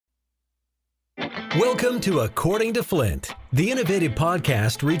Welcome to According to Flint, the innovative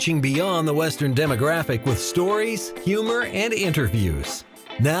podcast reaching beyond the Western demographic with stories, humor, and interviews.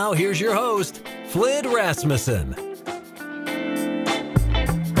 Now, here's your host, Flint Rasmussen.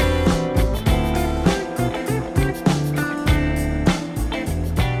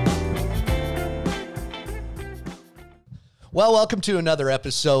 Well, welcome to another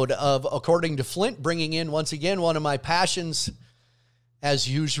episode of According to Flint, bringing in once again one of my passions, as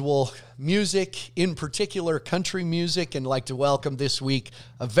usual, music, in particular country music, and like to welcome this week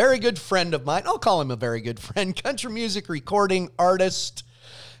a very good friend of mine. I'll call him a very good friend, country music recording artist,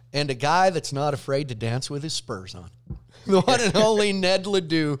 and a guy that's not afraid to dance with his spurs on. The one and only Ned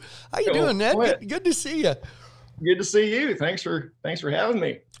Ledoux. How you doing, Ned? Good to see you. Good to see you. Thanks for having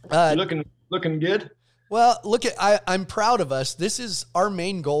me. Looking good. Well, I'm proud of us. This is our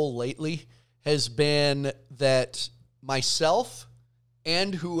main goal lately has been that myself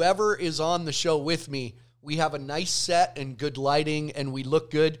and whoever is on the show with me, we have a nice set and good lighting and we look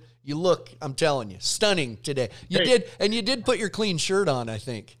good. You look, I'm telling you, stunning today. You did put your clean shirt on, I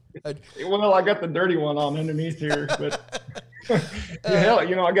think. Well, I got the dirty one on underneath here, but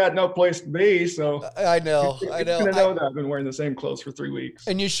I got no place to be, so I know. That I've been wearing the same clothes for 3 weeks.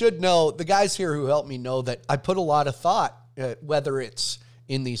 And you should know, the guys here who helped me know that I put a lot of thought, whether it's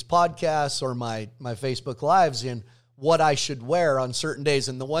in these podcasts or my Facebook Lives, in what I should wear on certain days.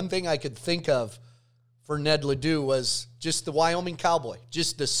 And the one thing I could think of for Ned Ledoux was just the Wyoming cowboy,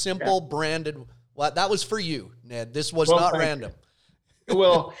 just the simple branded. Well, that was for you, Ned. This was not random.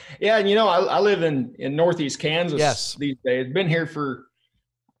 Well, yeah, and I live in Northeast Kansas these days. Been here for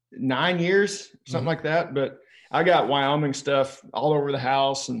 9 years, something like that. But I got Wyoming stuff all over the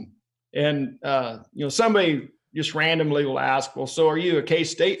house, and somebody just randomly will ask, well, so are you a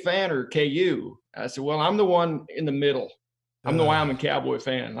K-State fan or KU? I said, well, I'm the one in the middle. I'm the Wyoming Cowboy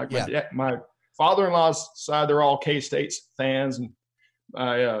fan. Like my father-in-law's side, they're all K-State fans, and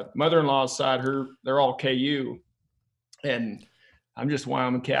my mother-in-law's side, they're all KU, and I'm just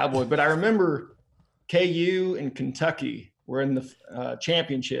Wyoming Cowboy. But I remember KU and Kentucky were in the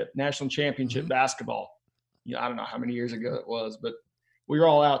national championship basketball. I don't know how many years ago it was, but we were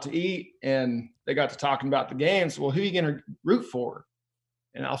all out to eat, and they got to talking about the games. Well, who are you going to root for?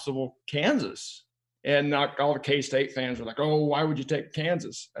 And I said, well, Kansas. And all the K-State fans were like, oh, why would you take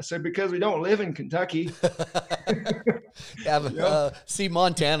Kansas? I said, because we don't live in Kentucky. See,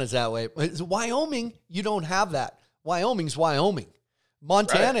 Montana's that way. Wyoming, you don't have that. Wyoming's Wyoming.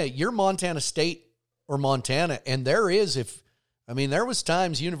 Montana, right. You're Montana State or Montana. And there was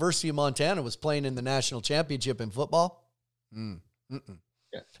times University of Montana was playing in the national championship in football. Yeah.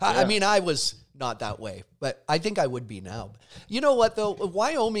 I was not that way, but I think I would be now. You know what, though?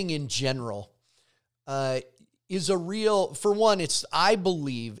 Wyoming in general is for one, I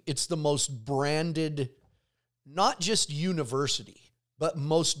believe it's the most branded, not just university, but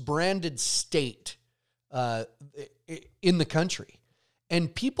most branded state in the country.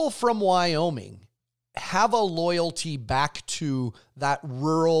 And people from Wyoming have a loyalty back to that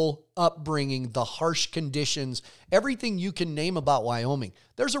rural upbringing, the harsh conditions, everything you can name about Wyoming.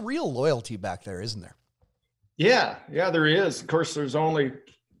 There's a real loyalty back there, isn't there? Yeah, there is. Of course, there's only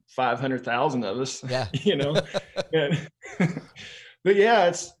 500,000 of us, but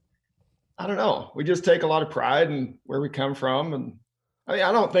yeah, I don't know. We just take a lot of pride in where we come from. And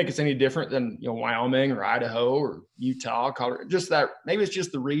I don't think it's any different than, Wyoming or Idaho or Utah, Colorado, just that, maybe it's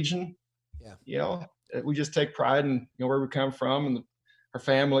just the region. Yeah. We just take pride in, where we come from and our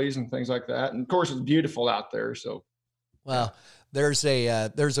families and things like that. And of course, it's beautiful out there. So, well, there's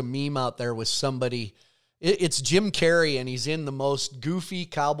a meme out there with somebody. It's Jim Carrey, and he's in the most goofy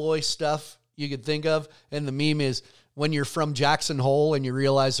cowboy stuff you could think of. And the meme is when you're from Jackson Hole and you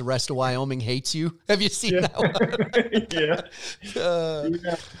realize the rest of Wyoming hates you. Have you seen that one?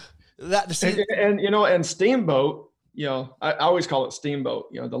 And Steamboat. I always call it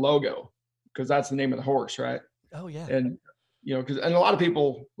Steamboat. The logo, because that's the name of the horse, right? Oh yeah. And because a lot of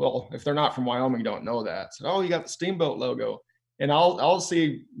people, well, if they're not from Wyoming, don't know that. So, you got the Steamboat logo. And I'll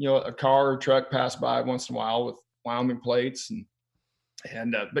see, a car or truck pass by once in a while with Wyoming plates.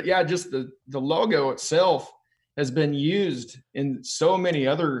 But yeah, just the logo itself has been used in so many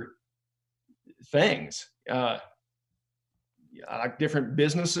other things, like different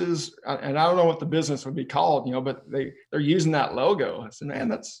businesses. And I don't know what the business would be called, but they're using that logo. I said, man,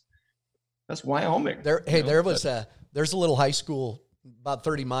 that's Wyoming. There's a little high school about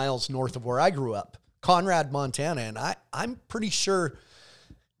 30 miles north of where I grew up, Conrad, Montana, and I'm pretty sure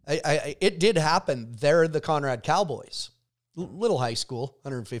it did happen. They're the Conrad Cowboys. Little high school,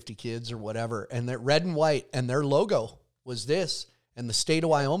 150 kids or whatever, and they're red and white, and their logo was this, and the state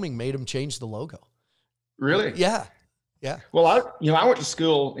of Wyoming made them change the logo. Really? Yeah. Yeah. Well, I went to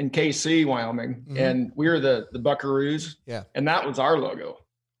school in KC, Wyoming, and we were the Buckaroos. Yeah. And that was our logo,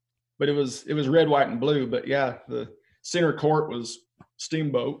 but it was red, white, and blue. But yeah, the center court was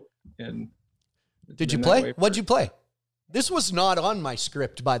Steamboat. And did you play? What'd you play? This was not on my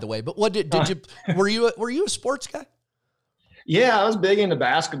script, by the way, but what did you, were you a sports guy? Yeah, I was big into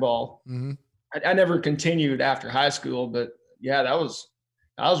basketball. Mm-hmm. I never continued after high school, but yeah, I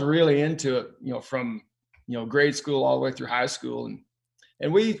was really into it, from, grade school all the way through high school.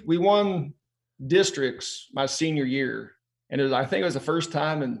 And we won districts my senior year. And I think it was the first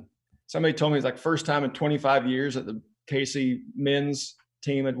time, and somebody told me it was like first time in 25 years that the KC men's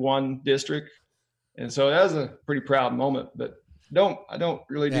team had won district. And so that was a pretty proud moment, but I don't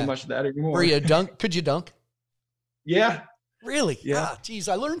really do much of that anymore. Were you a dunk? Could you dunk? Yeah. Really? Yeah. Geez,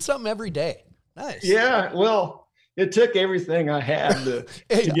 I learned something every day. Nice. Yeah. Well, it took everything I had to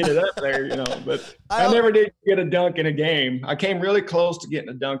get it up there, but I never did get a dunk in a game. I came really close to getting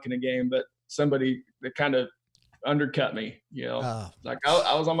a dunk in a game, but somebody that kind of undercut me, like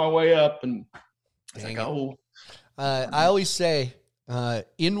I was on my way up and I was like, I always say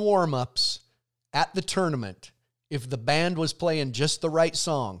in warm-ups at the tournament, if the band was playing just the right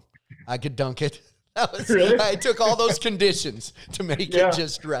song, I could dunk it. Really? I took all those conditions to make it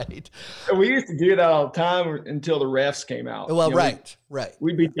just right. We used to do that all the time until the refs came out. Well, right.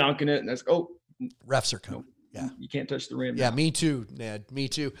 We'd be dunking it, and it's refs are coming. Yeah, you can't touch the rim. Yeah, now. Me too, Ned. Me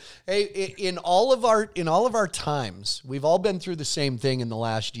too. Hey, in all of our times, we've all been through the same thing in the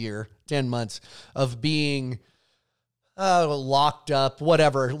last year, 10 months of being locked up,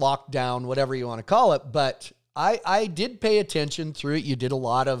 locked down, whatever you want to call it. But I did pay attention through it. You did a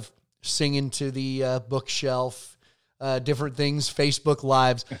lot of singing to the bookshelf, different things, Facebook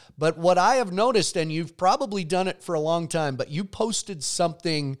Lives. But what I have noticed, and you've probably done it for a long time, but you posted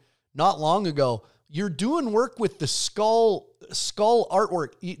something not long ago. You're doing work with the skull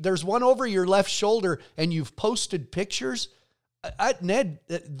artwork. There's one over your left shoulder, and you've posted pictures. Ned,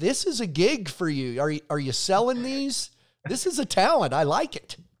 this is a gig for you. Are you selling these? This is a talent. I like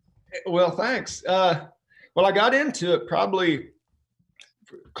it. Well, thanks. Well, I got into it probably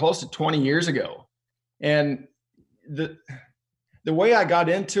close to 20 years ago. And the way I got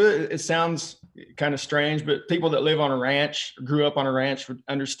into it, it sounds kind of strange, but people that live on a ranch, grew up on a ranch, would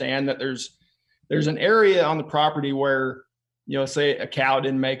understand that there's an area on the property where, say a cow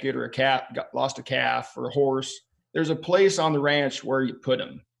didn't make it, or a cat lost a calf, or a horse. There's a place on the ranch where you put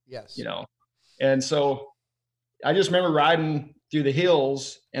them. Yes. And so I just remember riding through the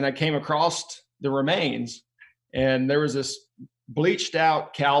hills, and I came across the remains, and there was this bleached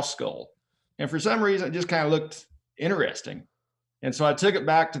out cow skull. And for some reason, it just kind of looked interesting. And so I took it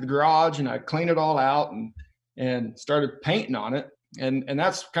back to the garage, and I cleaned it all out and started painting on it. And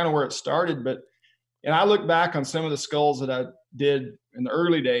that's kind of where it started. And I look back on some of the skulls that I did in the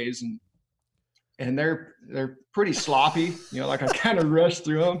early days, and they're pretty sloppy, like I kind of rushed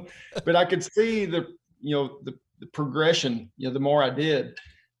through them, but I could see the progression, the more I did.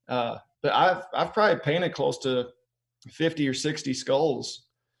 But I've probably painted close to 50 or 60 skulls.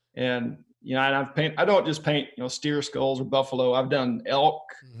 And, and I don't just paint, steer skulls or buffalo. I've done elk,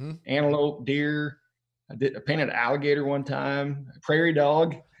 antelope, deer. I painted an alligator one time, a prairie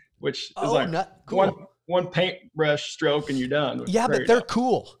dog, which is cool. one paintbrush stroke and you're done. Yeah, but they're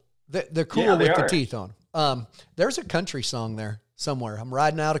cool. They're cool with the teeth on. There's a country song there somewhere. I'm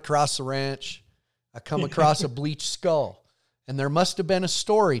riding out across the ranch. I come across a bleached skull, and there must have been a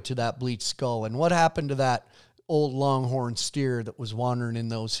story to that bleached skull. And what happened to that old longhorn steer that was wandering in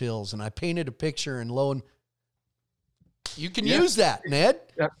those hills? And I painted a picture, and you can use that, Ned.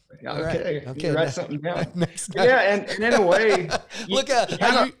 Yeah. Okay. Okay. Write something down. Yeah, and in a way, look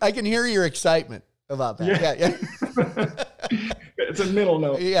I can hear your excitement about that. Yeah. It's a middle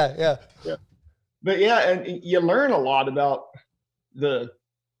note. Yeah. But yeah, and you learn a lot about the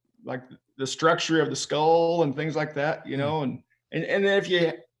structure of the skull and things like that, and then if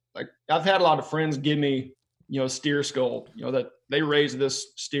you I've had a lot of friends give me, steer skull, that they raised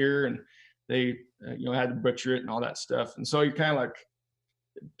this steer and they, had to butcher it and all that stuff. And so you're kind of like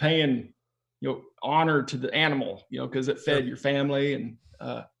paying, honor to the animal, because it fed your family. And,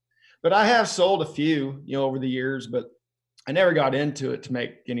 but I have sold a few, over the years, but I never got into it to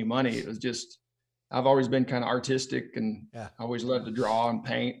make any money. It was just, I've always been kind of artistic, and I always loved to draw and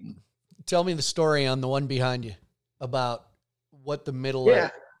paint. Tell me the story on the one behind you about what the middle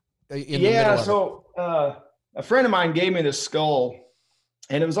So a friend of mine gave me this skull,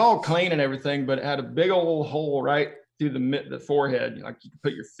 and it was all clean and everything, but it had a big old hole right through the forehead. Like you could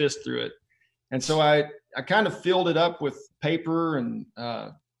put your fist through it. And so I kind of filled it up with paper and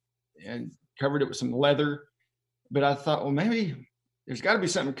and covered it with some leather. But I thought, well, maybe there's got to be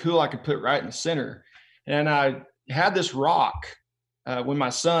something cool I could put right in the center. And I had this rock when my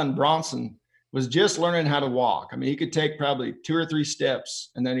son Bronson was just learning how to walk. I mean, he could take probably 2 or 3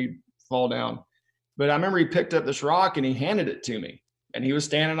 steps and then he'd fall down. But I remember he picked up this rock and he handed it to me, and he was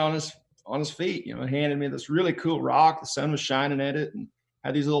standing on his feet, you know, handed me this really cool rock. The sun was shining at it and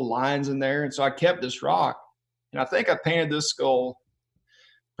had these little lines in there. And so I kept this rock, and I think I painted this skull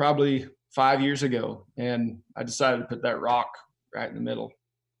probably 5 years ago, and I decided to put that rock right in the middle.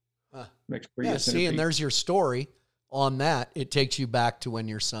 Makes pretty see, and there's your story on that. It takes you back to when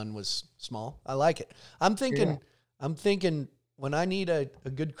your son was small. I like it. I'm thinking when I need a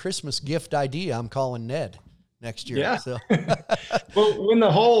good Christmas gift idea, I'm calling Ned next year. Yeah. So. Well, when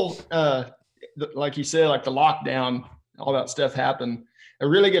the whole, like you said, like the lockdown, all that stuff happened, a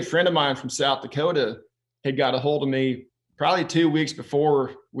really good friend of mine from South Dakota had got a hold of me probably 2 weeks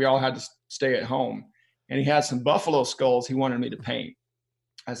before we all had to stay at home. And he had some buffalo skulls he wanted me to paint.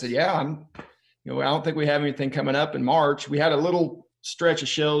 I said, yeah, I don't think we have anything coming up in March. We had a little stretch of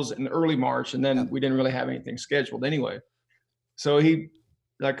shows in early March, and then we didn't really have anything scheduled anyway. So he,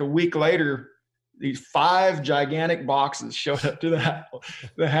 like a week later, these 5 gigantic boxes showed up to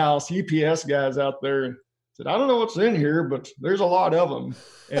the house. UPS guys out there and said, I don't know what's in here, but there's a lot of them.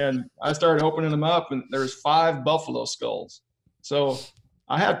 And I started opening them up, and there's 5 buffalo skulls. So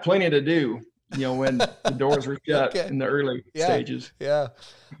I had plenty to do, when the doors were shut in the early stages. Yeah.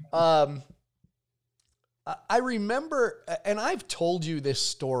 I remember, and I've told you this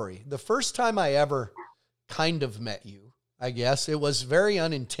story, the first time I ever kind of met you, I guess it was very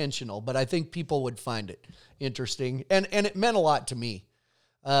unintentional, but I think people would find it interesting. And it meant a lot to me.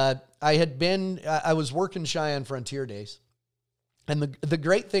 I was working Cheyenne Frontier Days. And the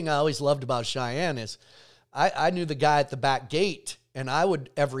great thing I always loved about Cheyenne is I knew the guy at the back gate, and I would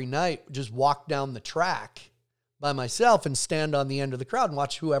every night just walk down the track by myself and stand on the end of the crowd and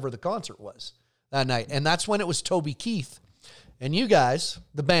watch whoever the concert was that night. And that's when it was Toby Keith. And you guys,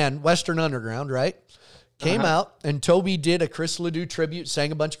 the band, Western Underground, right? Came out, and Toby did a Chris Ledoux tribute,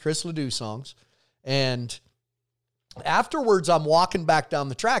 sang a bunch of Chris Ledoux songs. And afterwards, I'm walking back down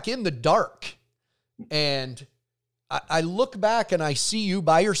the track in the dark, and I look back and I see you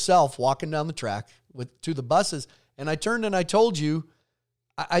by yourself walking down the track to the buses. And I turned and I told you,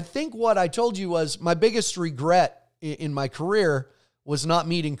 I think what I told you was my biggest regret in my career was not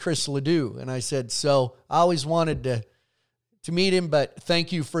meeting Chris Ledoux. And I said, so I always wanted to meet him, but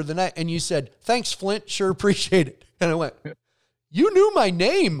thank you for the night. And you said, thanks, Flint. Sure appreciate it. And I went, you knew my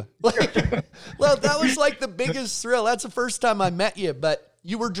name. Well, that was like the biggest thrill. That's the first time I met you, but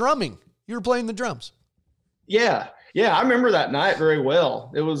you were drumming. You were playing the drums. Yeah. Yeah. I remember that night very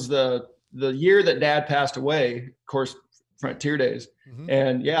well. It was the year that Dad passed away, of course, Frontier Days. Mm-hmm.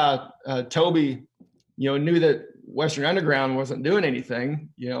 And Toby, knew that Western Underground wasn't doing anything,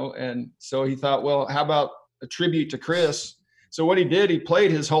 and so he thought, well, how about a tribute to Chris? So what he did, he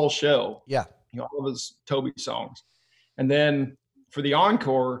played his whole show. Yeah. All of his Toby songs. And then for the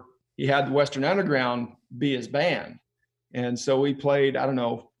encore, he had the Western Underground be his band. And so we played,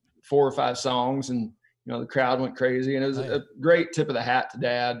 4 or 5 songs, and, the crowd went crazy, and it was a great tip of the hat to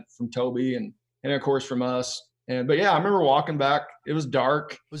Dad from Toby and of course from us. But yeah, I remember walking back. It was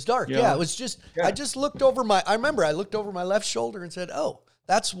dark. It was dark. Yeah. It was just, I just looked over I looked over my left shoulder and said, oh,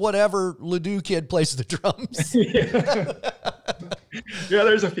 that's whatever Ledoux kid plays the drums. Yeah,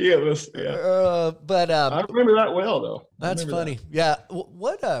 there's a few of us. Yeah. But I remember that well, though. That's funny. Yeah.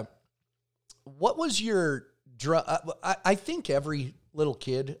 What was your drum? I think every little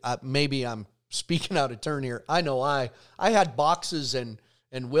kid, maybe I'm speaking out of turn here. I know I had boxes and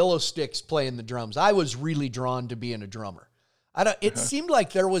willow sticks playing the drums. I was really drawn to being a drummer. It seemed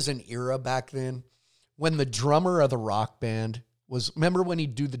like there was an era back then when the drummer of the rock band remember when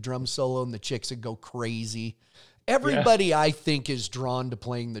he'd do the drum solo and the chicks would go crazy? Everybody, I think, is drawn to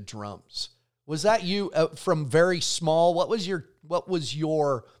playing the drums. Was that you from very small? What was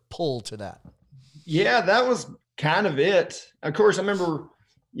your pull to that? Yeah, that was kind of it. Of course, I remember,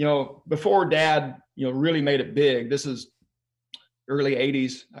 before Dad, really made it big. This is early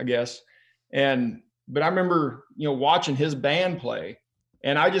 80s, I guess. But I remember, watching his band play,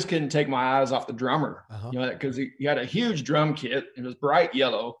 and I just couldn't take my eyes off the drummer, because he had a huge drum kit. It was bright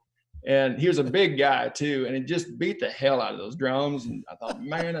yellow, and he was a big guy too. And it just beat the hell out of those drums. And I thought,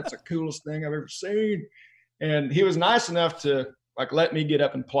 man, that's the coolest thing I've ever seen. And he was nice enough to let me get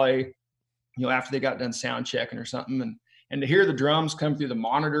up and play, after they got done sound checking or something. And to hear the drums come through the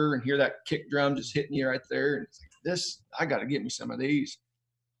monitor and hear that kick drum just hitting you right there. And it's like, I got to get me some of these.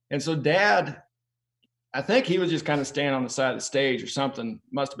 And so Dad, I think he was just kind of standing on the side of the stage or something.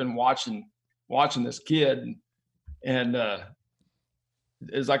 Must have been watching this kid, and it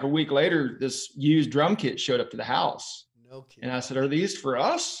was like a week later, this used drum kit showed up to the house. No kidding. And I said, "Are these for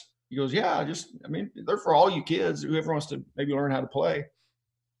us?" He goes, "Yeah, they're for all you kids, whoever wants to maybe learn how to play."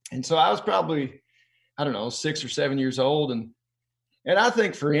 And so I was probably, I don't know, 6 or 7 years old. And I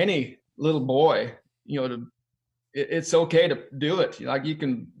think for any little boy, it's okay to do it. Like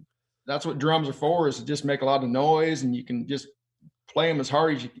that's what drums are for, is to just make a lot of noise, and you can just play them as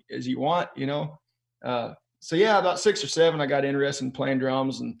hard as you want, So yeah, about 6 or 7, I got interested in playing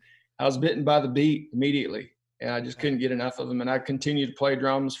drums, and I was bitten by the beat immediately, and I just couldn't get enough of them. And I continued to play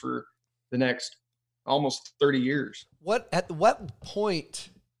drums for the next almost 30 years. At what point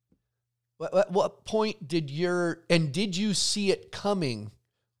did you see it coming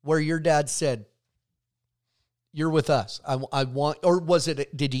where your dad said, "You're with us. I want," or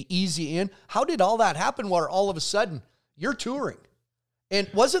did he ease you in? How did all that happen where all of a sudden you're touring? And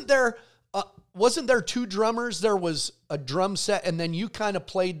wasn't there 2 drummers? There was a drum set, and then you kind of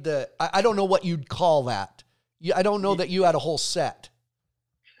played I don't know what you'd call that. I don't know that you had a whole set.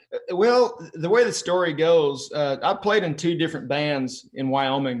 Well, the way the story goes, I played in 2 different bands in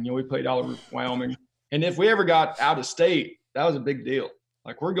Wyoming. We played all over Wyoming. And if we ever got out of state, that was a big deal.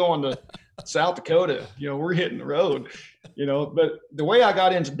 Like, we're going to South Dakota, we're hitting the road, But the way I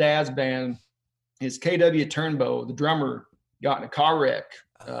got into Dad's band is KW Turnbow, the drummer, got in a car wreck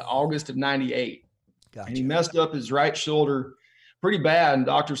August of 98. Gotcha. And he messed up his right shoulder pretty bad. And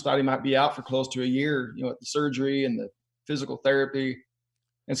doctors thought he might be out for close to a year, at the surgery and the physical therapy.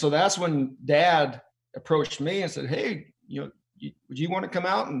 And so that's when Dad approached me and said, "Hey, would you want to come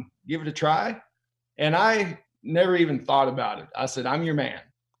out and give it a try?" And I never even thought about it. I said, "I'm your man."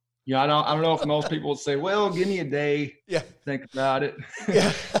 I don't know if most people would say, "Well, give me a day, think about it."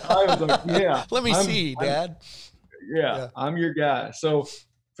 Yeah. I was like, "Yeah, let me see, Dad." Yeah, I'm your guy. So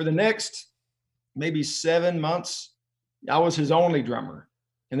for the next maybe 7 months, I was his only drummer.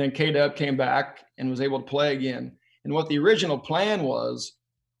 And then K-Dub came back and was able to play again. And what the original plan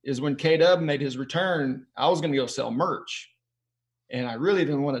is when K-Dub made his return, I was going to go sell merch. And I really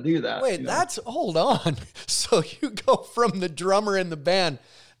didn't want to do that. Wait, hold on. So you go from the drummer in the band,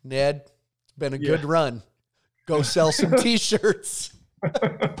 "Ned, it's been a good run. Go sell some T-shirts."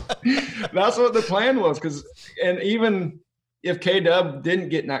 That's what the plan was. And even if K-Dub didn't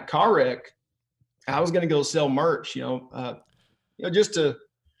get in that car wreck, I was going to go sell merch, just to,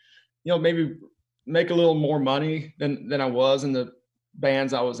 maybe make a little more money than I was in the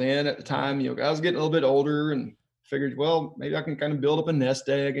bands I was in at the time. I was getting a little bit older and figured, well, maybe I can kind of build up a nest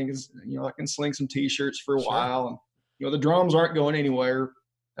egg, and, I can sling some T-shirts for a while. And, the drums aren't going anywhere.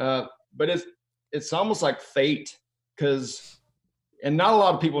 But it's almost like fate, and not a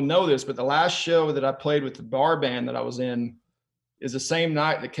lot of people know this, but the last show that I played with the bar band that I was in is the same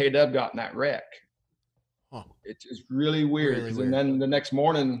night that K-Dub got in that wreck. Huh. It's really weird. Really weird. And then the next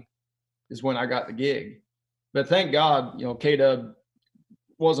morning is when I got the gig. But thank God, K-Dub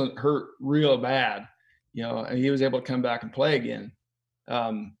wasn't hurt real bad, and he was able to come back and play again.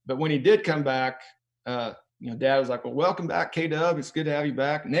 But when he did come back, Dad was like, "Well, welcome back, K-Dub. It's good to have you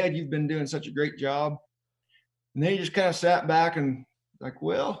back. Ned, you've been doing such a great job." And then he just kind of sat back and like,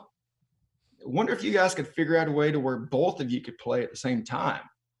 "Well, I wonder if you guys could figure out a way to where both of you could play at the same time.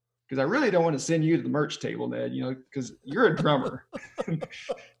 Because I really don't want to send you to the merch table, Ned, because you're a drummer."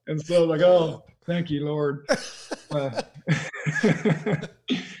 And so like, "Oh, thank you, Lord."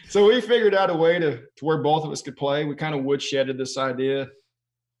 So we figured out a way to where both of us could play. We kind of woodshedded this idea.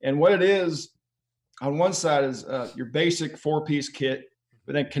 And what it is, on one side is your basic 4-piece kit,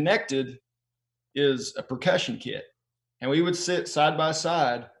 but then connected is a percussion kit. And we would sit side by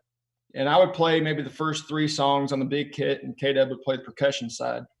side, and I would play maybe the first 3 songs on the big kit, and K-Dub would play the percussion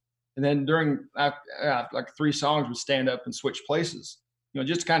side. And then during like 3 songs, we'd stand up and switch places,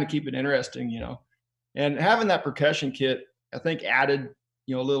 just to kind of keep it interesting, And having that percussion kit, I think, added,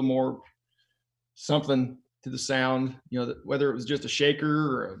 a little more something to the sound, whether it was just a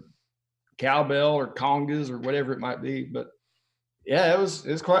shaker or a cowbell or congas or whatever it might be. But yeah, it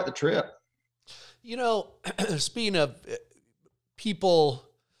was quite the trip. Speaking of people,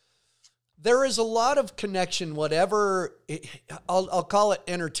 there is a lot of connection, I'll call it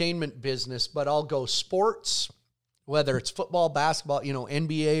entertainment business, but I'll go sports, whether it's football, basketball,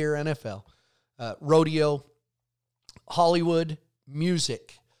 NBA or NFL, rodeo, Hollywood,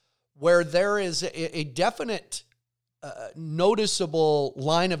 music, where there is a definite noticeable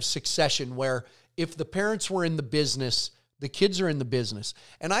line of succession where if the parents were in the business, the kids are in the business.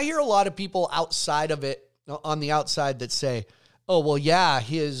 And I hear a lot of people outside of it, on the outside, that say, "Oh, well, yeah,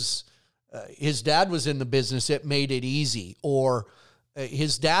 his his dad was in the business, it made it easy, or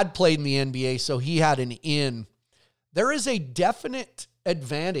his dad played in the NBA, so he had an in. There is a definite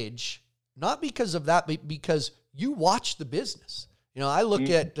advantage, not because of that, but because you watch the business. I look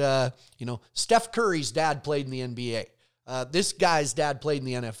at, Steph Curry's dad played in the NBA. This guy's dad played in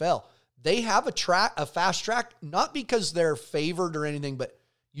the NFL. They have a fast track, not because they're favored or anything, but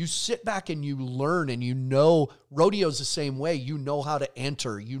you sit back and you learn, and rodeo's the same way. You know how to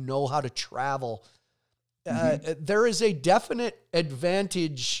enter. You know how to travel. There is a definite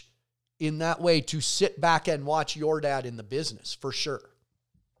advantage in that way to sit back and watch your dad in the business, for sure.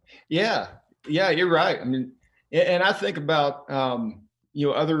 Yeah, you're right. I mean, and I think about,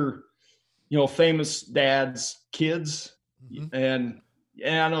 other, famous dads' kids. And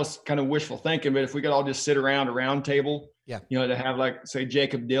I know it's kind of wishful thinking, but if we could all just sit around a round table, to have, like, say,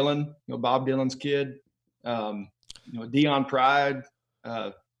 Jacob Dylan, Bob Dylan's kid, Dion Pride,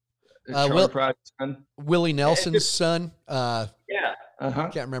 Pride's son. Willie Nelson's son.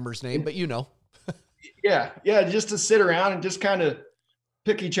 Can't remember his name, but just to sit around and just kind of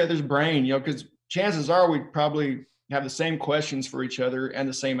pick each other's brain, because chances are we'd probably have the same questions for each other and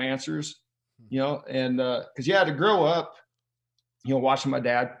the same answers, and because to grow up, watching my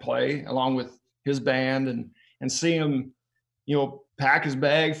dad play along with his band and see him, pack his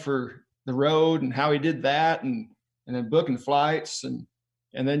bag for the road and how he did that, and then booking flights and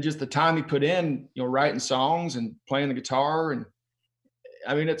then just the time he put in, writing songs and playing the guitar. And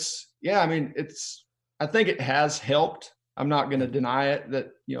I mean, I think it has helped. I'm not going to deny it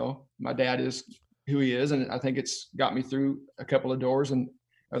that, my dad is who he is. And I think it's got me through a couple of doors, and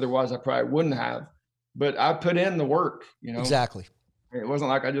otherwise I probably wouldn't have, but I put in the work, Exactly. It wasn't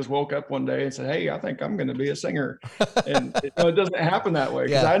like I just woke up one day and said, hey, I think I'm going to be a singer. And it doesn't happen that way,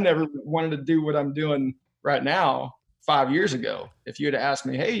 because I never wanted to do what I'm doing right now 5 years ago. If you had asked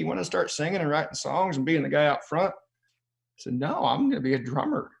me, hey, you want to start singing and writing songs and being the guy out front? I said, no, I'm going to be a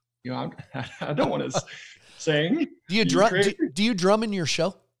drummer. I don't want to sing. Do you drum in your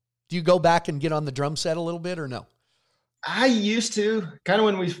show? Do you go back and get on the drum set a little bit, or no? I used to. Kind of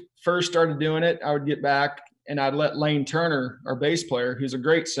when we first started doing it, I would get back and I'd let Lane Turner, our bass player, who's a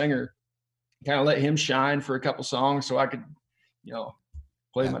great singer, kind of let him shine for a couple songs so I could,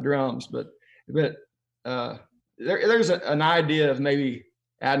 play my drums. But there's an idea of maybe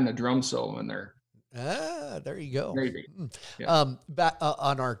adding a drum solo in there. There you go. Maybe. Back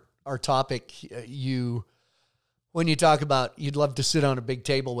on our topic, when you talk about you'd love to sit on a big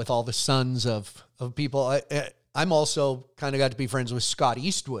table with all the sons of people, I'm also kind of got to be friends with Scott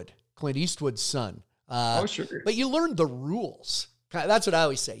Eastwood, Clint Eastwood's son. Sure. But you learned the rules. That's what I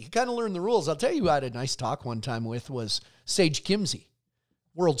always say. You kind of learn the rules. I'll tell you who I had a nice talk one time with was Sage Kimzey,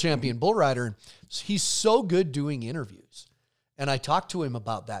 world champion bull rider. And he's so good doing interviews. And I talked to him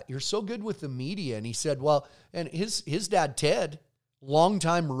about that. You're so good with the media. And he said, well, and his dad, Ted,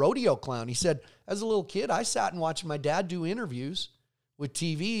 longtime rodeo clown. He said, as a little kid, I sat and watched my dad do interviews with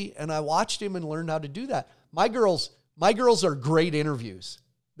TV, and I watched him and learned how to do that. My girls are great interviews.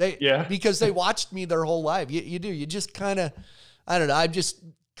 Because they watched me their whole life. You do. You just kind of, I don't know. I'm just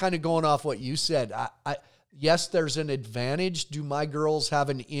kind of going off what you said. Yes, there's an advantage. Do my girls have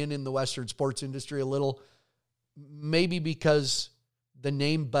an in the Western sports industry a little? Maybe because the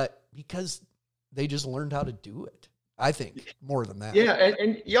name, but because they just learned how to do it. I think more than that. Yeah.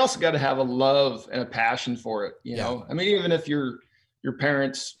 And you also got to have a love and a passion for it. You know, I mean, even if your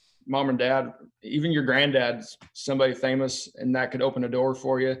parents, mom and dad, even your granddad's somebody famous and that could open a door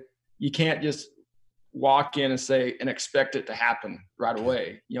for you, you can't just walk in and say and expect it to happen right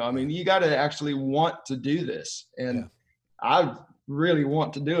away. You know, I mean, you got to actually want to do this. And I really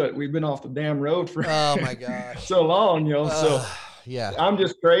want to do it. We've been off the damn road for oh my God so long, you know. So I'm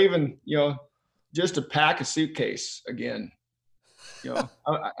just craving, you know, just to pack a suitcase again. You know,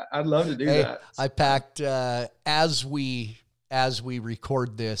 I'd love to do that. I packed as we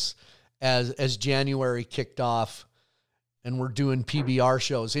record this, as January kicked off, and we're doing PBR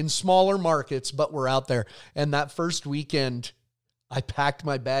shows in smaller markets, but we're out there. And that first weekend, I packed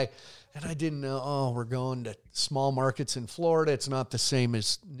my bag, and I didn't know, we're going to small markets in Florida. It's not the same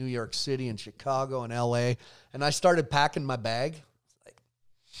as New York City and Chicago and LA. And I started packing my bag.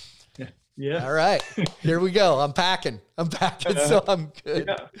 Yeah. All right, here we go. I'm packing, so I'm good.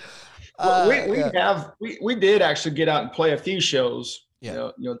 Yeah. Well, we did actually get out and play a few shows, you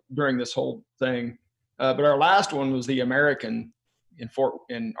know, during this whole thing. But our last one was the American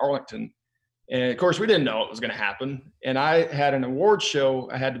in Arlington. And of course we didn't know it was going to happen. And I had an award show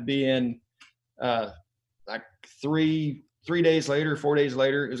I had to be in, like 4 days later.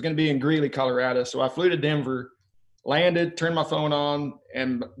 It was going to be in Greeley, Colorado. So I flew to Denver landed, turned my phone on,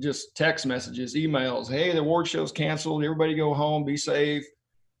 and just text messages, emails. Hey, the award show's canceled. Everybody go home, be safe.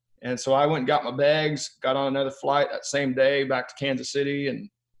 And so I went and got my bags, got on another flight that same day back to Kansas City, and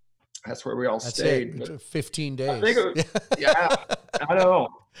that's where we all stayed. But 15 days. I think yeah, I know.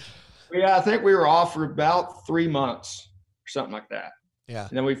 Yeah, I think we were off for about 3 months or something like that. Yeah.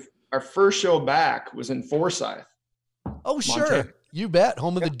 And then our first show back was in Forsyth. Oh, Montana. Sure. You bet.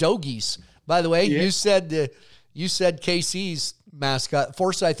 Home of the Dogies. By the way, you said KC's mascot.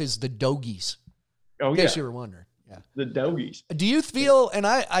 Forsyth is the Dogies. Oh, in case you were wondering. Yeah. The Dogies. Do you feel, and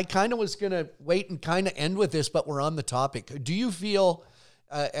I kind of was going to wait and kind of end with this, but we're on the topic. Do you feel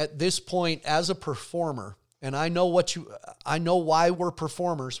at this point as a performer, and I know why we're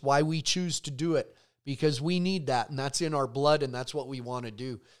performers, why we choose to do it, because we need that, and that's in our blood, and that's what we want to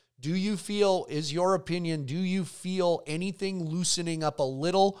do. Do you feel, is your opinion, do you feel anything loosening up a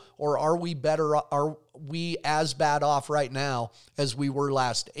little, or are we as bad off right now as we were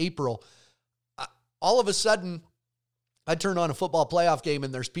last April? All of a sudden, I turn on a football playoff game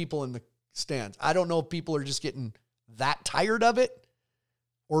and there's people in the stands. I don't know if people are just getting that tired of it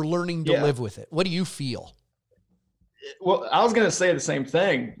or learning to live with it. What do you feel? Well, I was going to say the same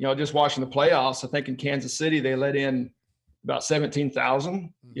thing. Just watching the playoffs, I think in Kansas City, they let in about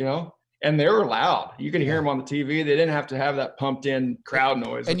 17,000, and they were loud. You could hear them on the TV. They didn't have to have that pumped in crowd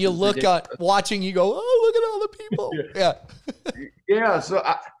noise. And you look at watching, you go, oh, look at all the people. Yeah. Yeah. So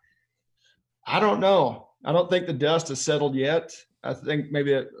I don't know. I don't think the dust has settled yet. I think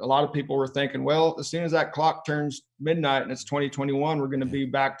maybe a lot of people were thinking, well, as soon as that clock turns midnight and it's 2021, we're going to be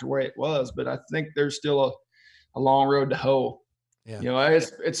back to where it was. But I think there's still a long road to hoe. Yeah.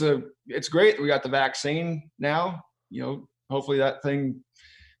 It's great that we got the vaccine now. Hopefully that thing,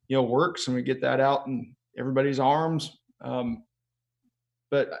 works and we get that out in everybody's arms.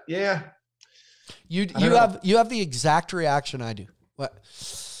 But yeah, you have the exact reaction I do. What?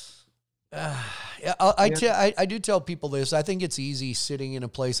 I do tell people this. I think it's easy sitting in a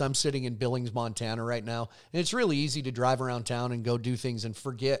place. I'm sitting in Billings, Montana right now, and it's really easy to drive around town and go do things and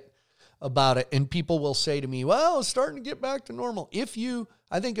forget about it. And people will say to me, well, it's starting to get back to normal.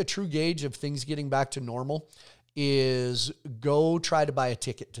 I think a true gauge of things getting back to normal is go try to buy a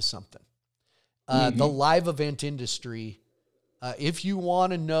ticket to something. The live event industry, if you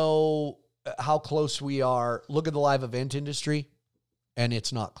want to know how close we are, look at the live event industry, and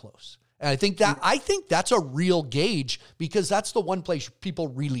it's not close. And I think that's a real gauge, because that's the one place people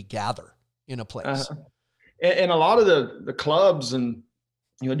really gather in a place. And a lot of the clubs and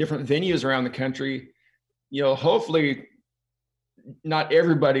different venues around the country, hopefully not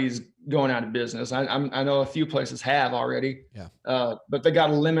everybody's going out of business. I know a few places have already. Yeah. But they got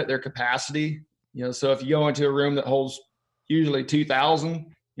to limit their capacity. So if you go into a room that holds usually 2,000,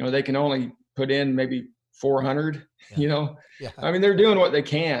 they can only put in maybe 400. Yeah. I mean, they're doing what they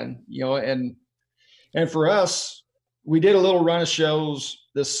can, and for us, we did a little run of shows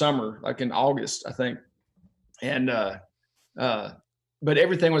this summer, like in August, I think. And, but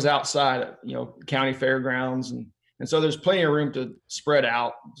everything was outside, county fairgrounds. And so there's plenty of room to spread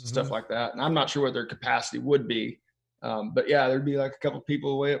out, stuff like that. And I'm not sure what their capacity would be. But yeah, there'd be like a couple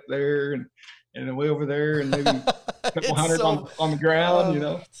people way up there and way over there, and maybe a couple hundred on the ground,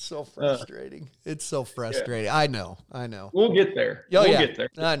 It's so frustrating. It's so frustrating. Yeah. I know. We'll get there. We'll get there.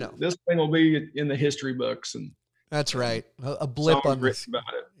 I know. This thing will be in the history books. And that's right. A blip on this. About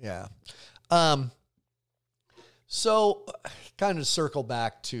it. Yeah. So kind of circle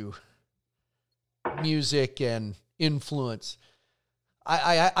back to music and influence.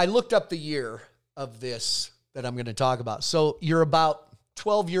 I looked up the year of this that I'm going to talk about. So you're about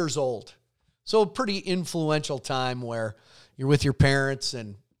 12 years old. So a pretty influential time where you're with your parents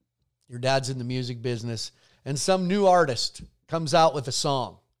and your dad's in the music business, and some new artist comes out with a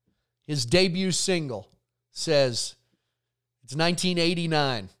song. His debut single says, it's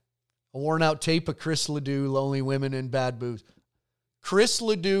 1989, a worn out tape of Chris Ledoux, Lonely Women and Bad Booze. Chris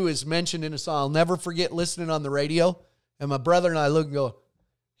Ledoux is mentioned in a song. I'll never forget listening on the radio, and my brother and I look and go,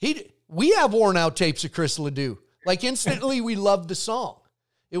 we have worn out tapes of Chris Ledoux. Like instantly we loved the song.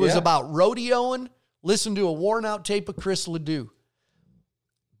 It was about rodeoing, listen to a worn out tape of Chris Ledoux.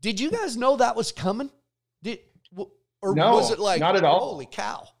 Did you guys know that was coming? No, was it like, not at all. Holy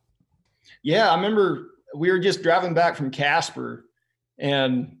cow. Yeah, I remember we were just driving back from Casper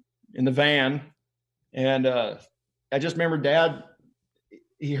and in the van. And I just remember Dad,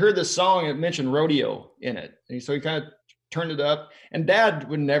 he heard this song, it mentioned rodeo in it. And so he kind of turned it up, and Dad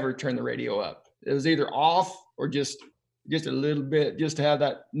would never turn the radio up. It was either off or just a little bit, just to have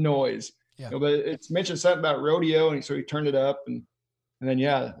that noise. Yeah. But it's mentioned something about rodeo, and so he turned it up, and then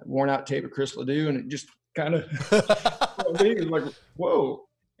worn out tape of Chris Ledoux, and kind of. He was like, whoa.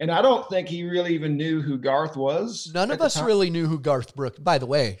 And I don't think he really even knew who Garth was. None of us really knew who Garth Brooks. By the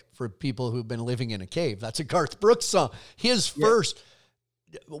way, for people who've been living in a cave, that's a Garth Brooks song. His first,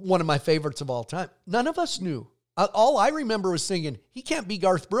 one of my favorites of all time. None of us knew. All I remember was singing, he can't be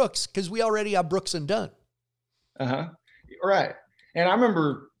Garth Brooks because we already have Brooks and Dunn. Right. And I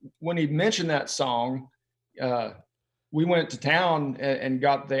remember when he mentioned that song, we went to town and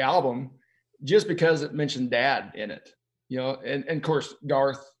got the album just because it mentioned Dad in it. And of course,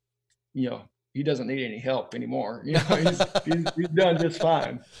 Garth, he doesn't need any help anymore. He's done just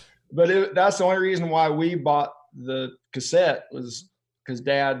fine. But that's the only reason why we bought the cassette was because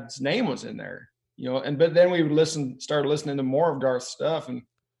Dad's name was in there. But then we would started listening to more of Garth's stuff, and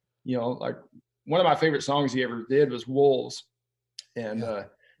like one of my favorite songs he ever did was Wolves, and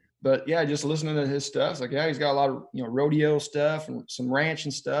but yeah, just listening to his stuff, it's like he's got a lot of rodeo stuff and some ranch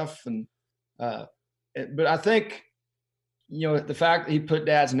and stuff, and but I think. The fact that he put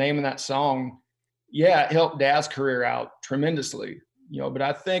Dad's name in that song, it helped Dad's career out tremendously, but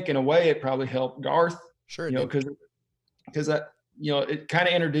I think in a way it probably helped Garth, sure, because that, it kind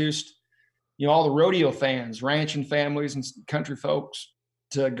of introduced, all the rodeo fans, ranching families and country folks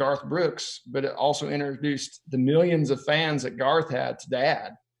to Garth Brooks, but it also introduced the millions of fans that Garth had to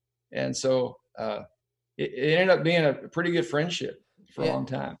Dad. And so it ended up being a pretty good friendship for a long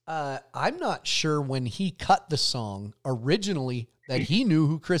time. I'm not sure when he cut the song originally that he knew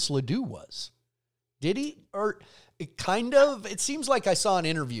who Chris Ledoux was. Did he? Or it seems like I saw an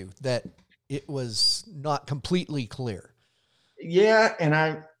interview that it was not completely clear. Yeah. And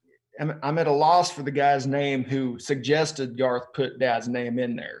I'm at a loss for the guy's name who suggested Garth put Dad's name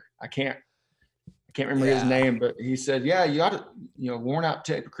in there. I can't remember his name, but he said, you ought to, Worn Out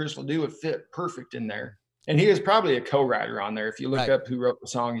Tape of Chris Ledoux would fit perfect in there. And he was probably a co-writer on there. If you look up who wrote the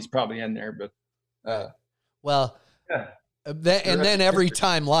song, he's probably in there. But then every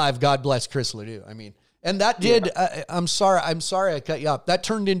time live, God bless Chris Ledoux. I mean, and that did. I'm sorry I cut you off. That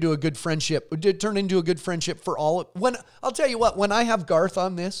turned into a good friendship. It did turn into a good friendship for all. When I'll tell you what, when I have Garth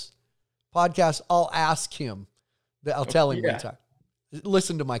on this podcast, I'll ask him. I'll tell him one time.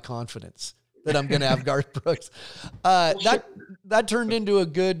 Listen to my confidence that I'm going to have Garth Brooks. That turned into a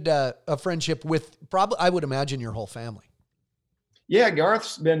good a friendship with probably, I would imagine, your whole family. Yeah,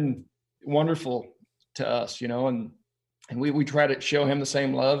 Garth's been wonderful to us, and we try to show him the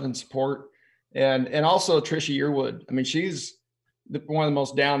same love and support. And also Trisha Yearwood. I mean, she's one of the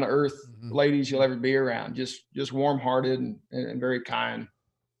most down to earth ladies you'll ever be around. Just warm hearted and very kind.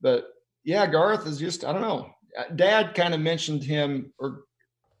 But yeah, Garth is just, I don't know. Dad kind of mentioned him or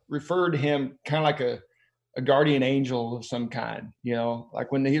referred to him kind of like a guardian angel of some kind, like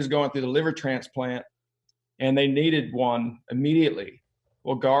when he was going through the liver transplant and they needed one immediately.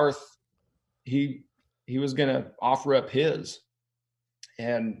 Well, Garth, he was going to offer up his,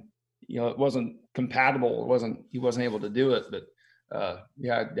 and, it wasn't compatible. He wasn't able to do it, but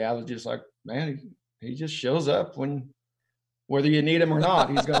Dad was just like, man, he just shows up whether you need him or not,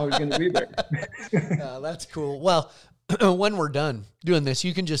 he's always going to be there. That's cool. Well, when we're done doing this,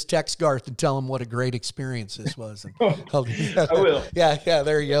 you can just text Garth and tell him what a great experience this was. I will. Yeah,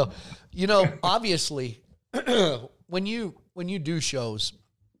 there you go. Obviously, when you do shows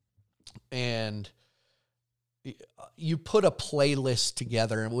and you put a playlist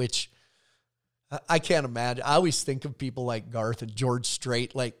together, which I can't imagine. I always think of people like Garth and George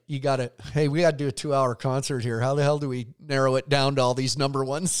Strait. Like, we got to do a 2-hour concert here. How the hell do we narrow it down to all these number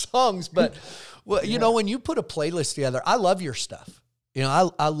one songs? But, when you put a playlist together, I love your stuff.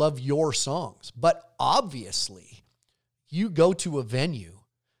 I love your songs. But obviously, you go to a venue,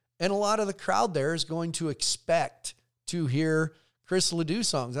 and a lot of the crowd there is going to expect to hear Chris Ledoux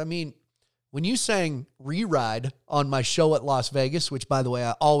songs. I mean, when you sang Re-Ride on my show at Las Vegas, which, by the way,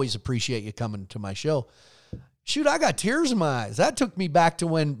 I always appreciate you coming to my show. Shoot, I got tears in my eyes. That took me back to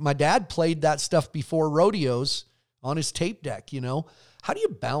when my dad played that stuff before rodeos on his tape deck, How do you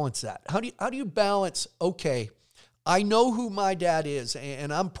balance that? How do you balance, okay, I know who my dad is,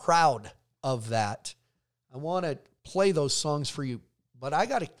 and I'm proud of that. I want to play those songs for you, but I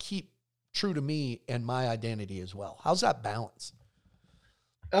got to keep true to me and my identity as well. How's that balance?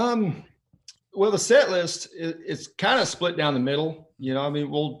 Well, the set list it's kind of split down the middle,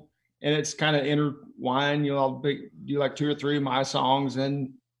 and it's kind of intertwined. I'll do like 2 or 3 of my songs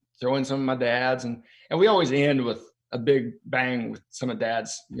and throw in some of my dad's, and we always end with a big bang with some of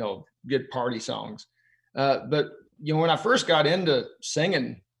Dad's, good party songs. But when I first got into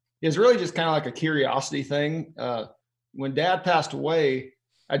singing, it was really just kind of like a curiosity thing. When Dad passed away,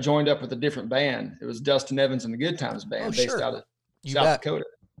 I joined up with a different band. It was Dustin Evans and the Good Times Band, based out of South Dakota.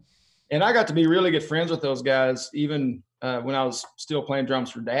 And I got to be really good friends with those guys, even when I was still playing drums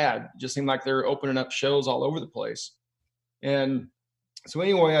for Dad. It just seemed like they were opening up shows all over the place. And so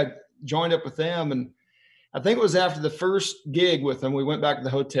anyway, I joined up with them, and I think it was after the first gig with them, we went back to the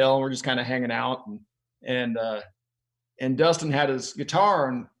hotel and we're just kind of hanging out, and Dustin had his guitar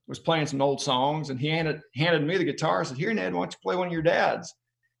and was playing some old songs, and he handed me the guitar. I said, "Here, Ned, why don't you play one of your dad's?"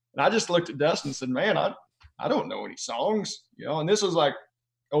 And I just looked at Dustin and said, "Man, I don't know any songs, you know." And this was like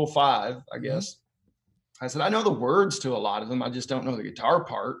 05, I guess. I said, "I know the words to a lot of them. I just don't know the guitar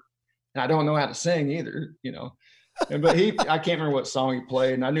part. And I don't know how to sing either, you know." But I can't remember what song he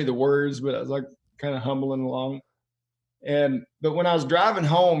played, and I knew the words, but I was like kind of humbling along. But when I was driving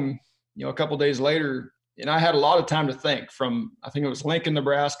home, you know, a couple of days later, and I had a lot of time to think from, I think it was Lincoln,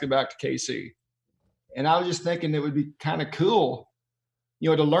 Nebraska back to KC. And I was just thinking it would be kind of cool, you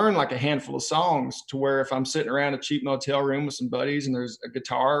know, to learn like a handful of songs, to where if I'm sitting around a cheap motel room with some buddies and there's a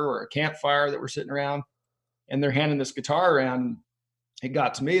guitar or a campfire that we're sitting around and they're handing this guitar around, it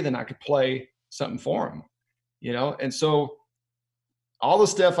got to me, then I could play something for them, you know? And so all the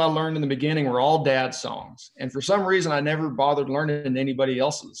stuff I learned in the beginning were all Dad's songs. And for some reason, I never bothered learning anybody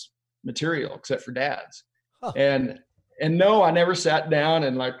else's material except for Dad's. Huh. And no, I never sat down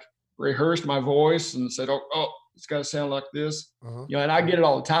and like rehearsed my voice and said, oh, it's got to sound like this. Uh-huh. You know, and I get it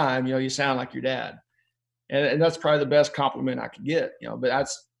all the time, you know, you sound like your dad. And that's probably the best compliment I could get, you know, but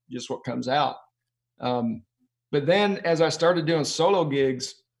that's just what comes out. But then as I started doing solo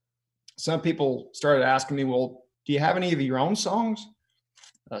gigs, some people started asking me, well, do you have any of your own songs?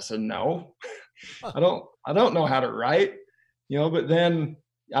 I said, no, I don't know how to write, you know. But then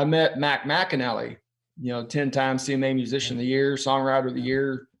I met Mac McAnally, you know, 10 times CMA Musician of the Year, Songwriter of the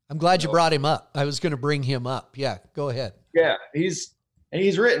Year. I'm glad you brought him up. I was going to bring him up. Yeah, go ahead. Yeah, he's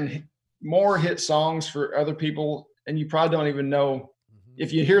written more hit songs for other people, and you probably don't even know,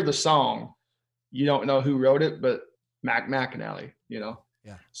 if you hear the song, you don't know who wrote it, but Mac McAnally, you know.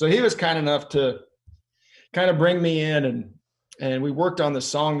 Yeah. So he was kind enough to kind of bring me in, and we worked on the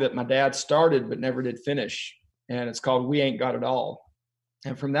song that my dad started but never did finish, and it's called We Ain't Got It All.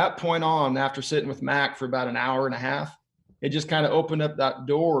 And from that point on, after sitting with Mac for about an hour and a half, it just kind of opened up that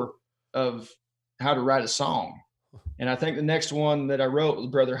door of how to write a song. And I think the next one that I wrote was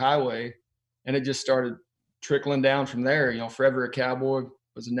Brother Highway, and it just started trickling down from there. You know, Forever a Cowboy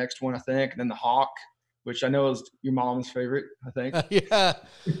was the next one, I think, and then The Hawk, which I know is your mom's favorite, I think. Yeah.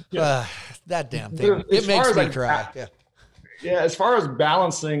 That damn thing. It makes me cry. Yeah, as far as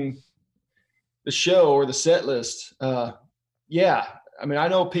balancing the show or the set list, yeah. I mean, I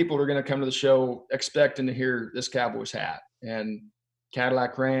know people are going to come to the show expecting to hear This Cowboy's Hat and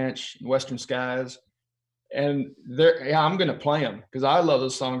Cadillac Ranch and Western Skies. And I'm going to play them because I love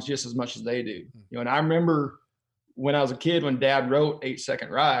those songs just as much as they do. You know, and I remember when I was a kid, when Dad wrote 8 Second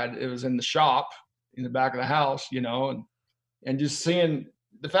Ride, it was in the shop in the back of the house, you know, and just seeing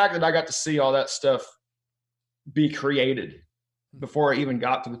the fact that I got to see all that stuff be created before I even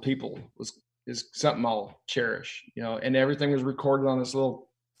got to the people is something I'll cherish, you know. And everything was recorded on this little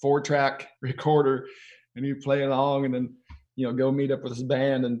 4-track recorder, and you play along and then, you know, go meet up with his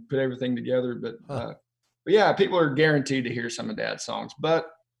band and put everything together. But yeah, people are guaranteed to hear some of Dad's songs. But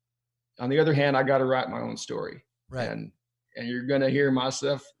on the other hand, I got to write my own story. Right. And you're going to hear my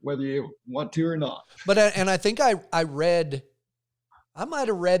stuff whether you want to or not. But, and I think I might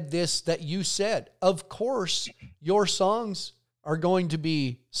have read this that you said, of course, your songs are going to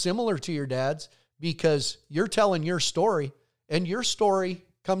be similar to your dad's because you're telling your story and your story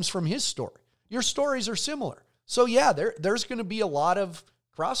comes from his story. Your stories are similar. So yeah, there's going to be a lot of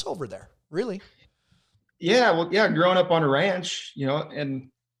crossover there, really. Yeah. Well, yeah. Growing up on a ranch, you know,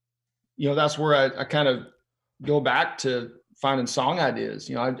 and, you know, that's where I kind of go back to finding song ideas.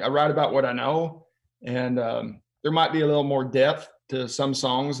 You know, I write about what I know, and there might be a little more depth to some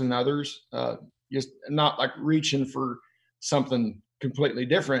songs than others. Just not like reaching for something completely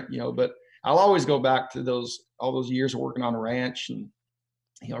different, you know, but I'll always go back to all those years of working on a ranch and,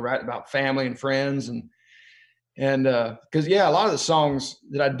 you know, write about family and friends and cause yeah, a lot of the songs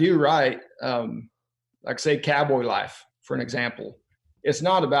that I do write, like say Cowboy Life, for an example, it's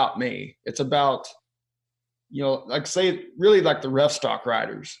not about me. It's about, you know, like say really like the rough stock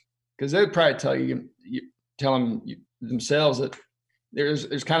riders, cause they'd probably tell them themselves that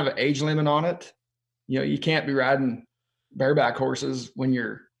there's kind of an age limit on it. You know, you can't be riding bareback horses when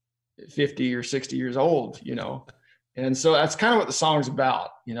you're 50 or 60 years old, you know? And so that's kind of what the song's about,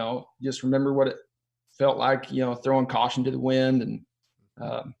 you know, just remember what it felt like, you know, throwing caution to the wind. And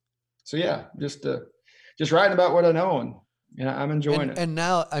so, yeah, just writing about what I know, and I'm enjoying it. And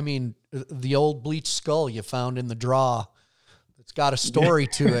now, I mean, the old bleached skull you found in the draw, It's got a story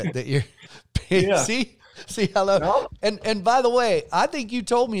to it that you're see how that, no. And by the way, I think you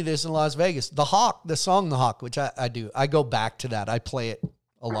told me this in Las Vegas, the song The Hawk, which I do. I go back to that. I play it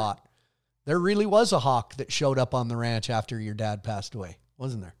a lot. There really was a hawk that showed up on the ranch after your dad passed away,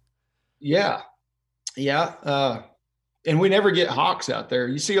 wasn't there? Yeah. Yeah. And we never get hawks out there.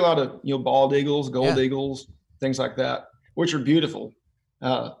 You see a lot of, bald eagles, gold eagles, things like that, which are beautiful.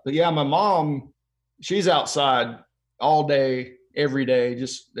 But yeah, my mom, she's outside all day, every day.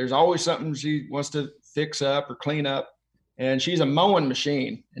 Just, there's always something she wants to fix up or clean up. And she's a mowing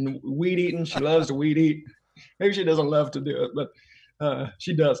machine and weed eating. She loves to weed eat. Maybe she doesn't love to do it, but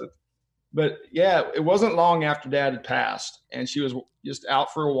she does it. But yeah, it wasn't long after Dad had passed and she was just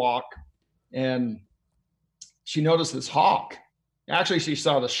out for a walk and she noticed this hawk. Actually, she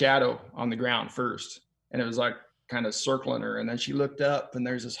saw the shadow on the ground first and it was like kind of circling her. And then she looked up and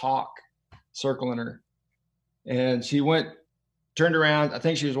there's this hawk circling her. And she turned around. I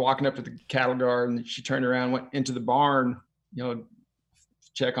think she was walking up to the cattle guard and she turned around, went into the barn,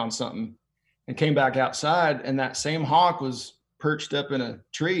 check on something and came back outside. And that same hawk was perched up in a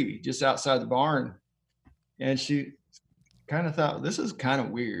tree just outside the barn. And she kind of thought, this is kind of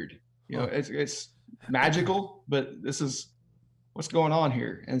weird. It's magical, but this is what's going on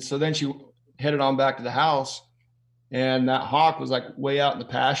here. And so then she headed on back to the house and that hawk was like way out in the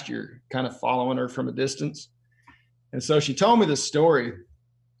pasture, kind of following her from a distance. And so she told me this story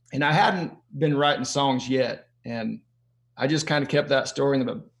and I hadn't been writing songs yet. And I just kind of kept that story in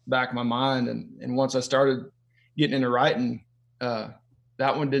the back of my mind. And once I started getting into writing, that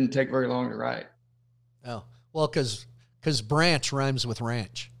one didn't take very long to write. Oh, well, because branch rhymes with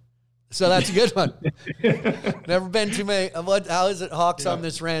ranch. So that's a good one. Never been too many. How is it hawks on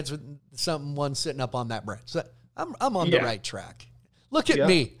this ranch with one sitting up on that branch? So I'm on the right track. Look at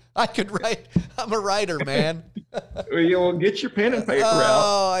me. I could write. I'm a writer, man. Well, get your pen and paper out.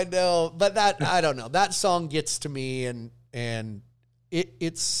 Oh, I know. But I don't know. That song gets to me and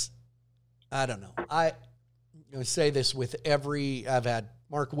it's, I don't know. I say this with I've had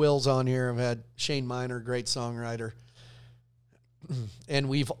Mark Wills on here. I've had Shane Miner, great songwriter. And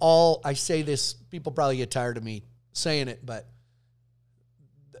I say this, people probably get tired of me saying it, but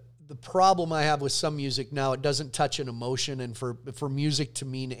the problem I have with some music now, it doesn't touch an emotion. And for music to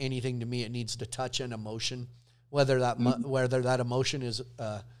mean anything to me, it needs to touch an emotion, whether that emotion is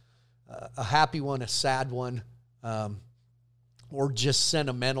a happy one, a sad one, or just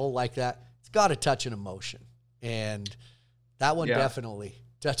sentimental like that. It's got to touch an emotion. And that one definitely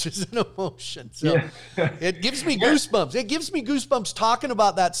touches an emotion. So it gives me goosebumps. It gives me goosebumps talking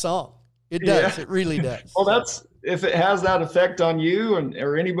about that song. It does. Yeah. It really does. Well, if it has that effect on you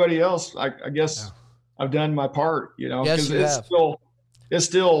or anybody else, I guess I've done my part, Yes, it's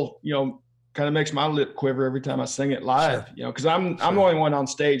still, kind of makes my lip quiver every time I sing it live, because I'm the only one on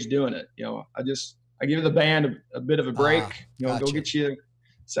stage doing it. I give the band a bit of a break, gotcha. Go get you a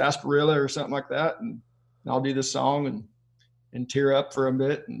sarsaparilla or something like that. And I'll do this song and tear up for a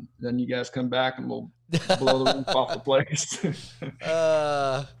bit. And then you guys come back and we'll blow the roof off the place.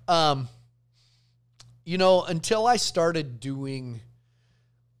 Until I started doing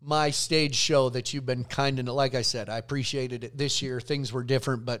my stage show that you've been kind enough, like I said, I appreciated it this year. Things were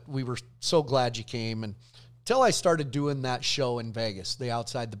different, but we were so glad you came. And until I started doing that show in Vegas, the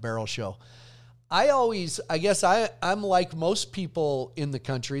Outside the Barrel show, I'm like most people in the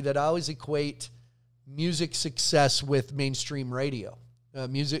country that I always equate music success with mainstream radio.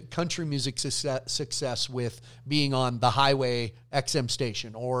 Country music success with being on the highway XM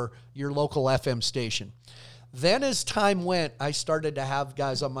station or your local FM station. Then as time went, I started to have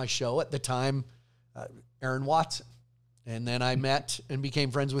guys on my show at the time, Aaron Watson. And then I met and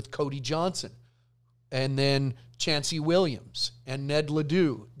became friends with Cody Johnson. And then Chancey Williams and Ned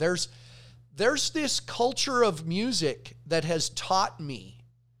Ledoux. There's this culture of music that has taught me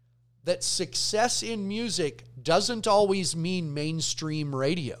that success in music doesn't always mean mainstream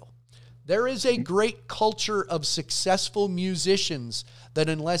radio. There is a great culture of successful musicians that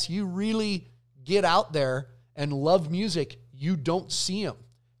unless you really get out there and love music, you don't see them.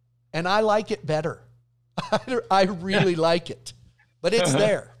 And I like it better. I really like it, but it's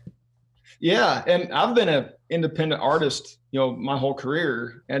there. Yeah. And I've been an independent artist, my whole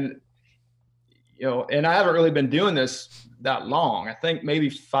career. And I haven't really been doing this that long. I think maybe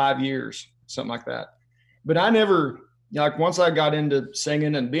 5 years, something like that. But I never, once I got into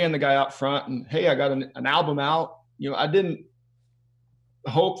singing and being the guy out front and, hey, I got an album out, I didn't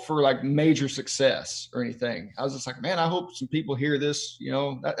hope for like major success or anything. I was just like, man, I hope some people hear this,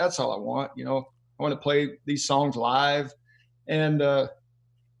 that's all I want. I want to play these songs live. And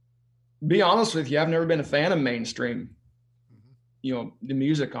be honest with you, I've never been a fan of mainstream. the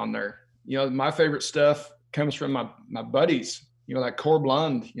music on there. My favorite stuff comes from my buddies, like Corb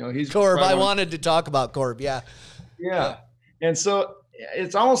Lund, he's Corb. I wanted to talk about Corb. Yeah. And so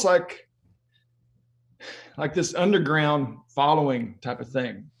it's almost like this underground following type of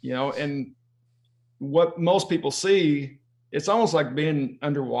thing, and what most people see, it's almost like being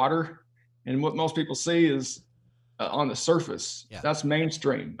underwater. And what most people see is on the surface. Yeah. That's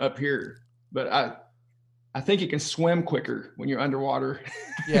mainstream up here. But I think you can swim quicker when you're underwater.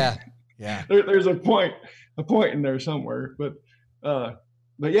 Yeah. There's a point in there somewhere. But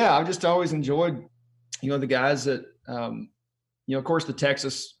yeah, I've just always enjoyed, the guys that, of course, the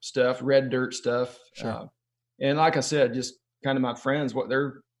Texas stuff, Red Dirt stuff. Sure. And like I said, just kind of my friends, what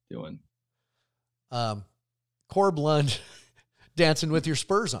they're doing. Corb Lund, Dancing with Your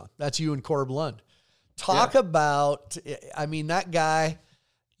Spurs On. That's you and Corb Lund. Talk about, that guy,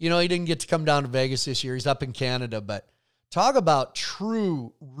 he didn't get to come down to Vegas this year. He's up in Canada, but talk about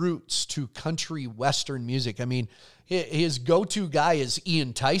true roots to country Western music. His go-to guy is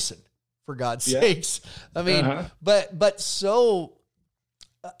Ian Tyson, for God's sakes. But so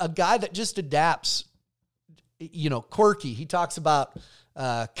a guy that just adapts, quirky. He talks about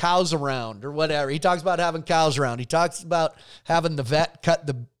cows around or whatever. He talks about having cows around. He talks about having the vet cut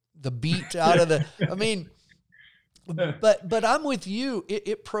the beat out of the, but I'm with you.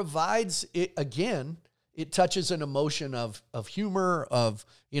 It provides it again. It touches an emotion of humor, of,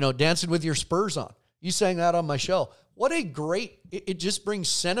 dancing with your spurs on. You sang that on my show. What a great, it just brings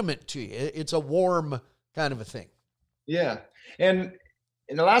sentiment to you. It's a warm kind of a thing. Yeah. And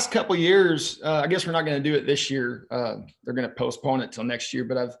in the last couple of years, I guess we're not going to do it this year. They're going to postpone it till next year,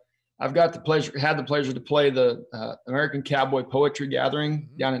 but I've had the pleasure to play the American Cowboy Poetry Gathering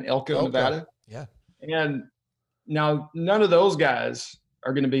down in Elko, Nevada. Yeah. And now none of those guys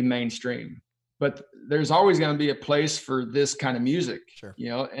are going to be mainstream, but there's always going to be a place for this kind of music. Sure.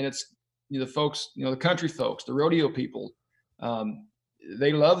 And it's the folks, the country folks, the rodeo people,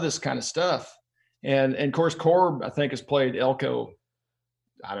 they love this kind of stuff. And of course, Corb, I think, has played Elko,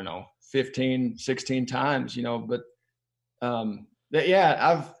 I don't know, 15, 16 times, but I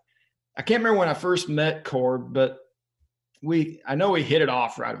can't remember when I first met Corb, but I know we hit it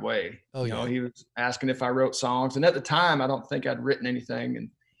off right away. Oh, yeah. He was asking if I wrote songs, and at the time I don't think I'd written anything.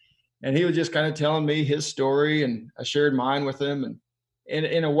 And he was just kind of telling me his story, and I shared mine with him. And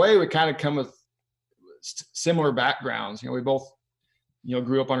in a way, we kind of come with similar backgrounds. We both,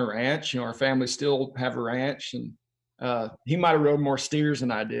 grew up on a ranch, our family still have a ranch, and he might've rode more steers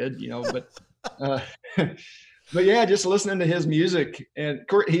than I did, but yeah, just listening to his music. And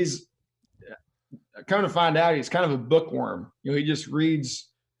he's come to find out he's kind of a bookworm. He just reads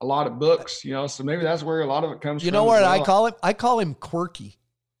a lot of books, so maybe that's where a lot of it comes from. You know what I call him? I call him quirky.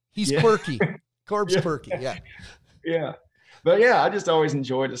 He's quirky. Corb's quirky. Yeah. Yeah. But yeah, I just always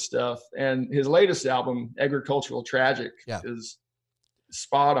enjoyed his stuff. And his latest album, Agricultural Tragic, is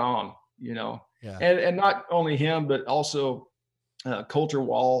spot on, Yeah. And not only him, but also Colter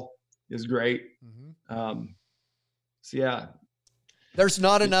Wall is great. Mm-hmm. So yeah. There's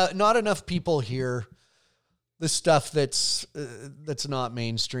not enough people here. The stuff that's not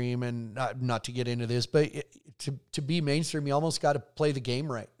mainstream, and not to get into this, but to be mainstream, you almost got to play the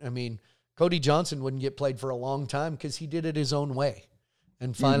game right. Cody Johnson wouldn't get played for a long time because he did it his own way.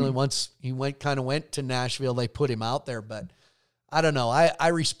 And finally, once he went to Nashville, they put him out there. But I don't know. I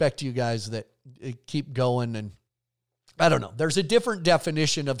respect you guys that keep going. And I don't know. There's a different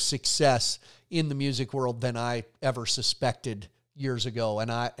definition of success in the music world than I ever suspected years ago.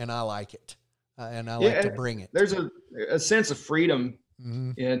 And I like it. And I like to bring it. There's a sense of freedom.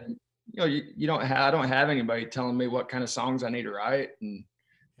 And, I don't have anybody telling me what kind of songs I need to write. And,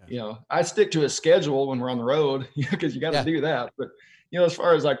 I stick to a schedule when we're on the road, because you got to do that. But, as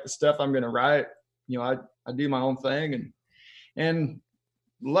far as like the stuff I'm going to write, I do my own thing. And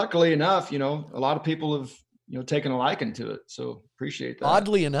luckily enough, a lot of people have, taken a liking to it. So appreciate that.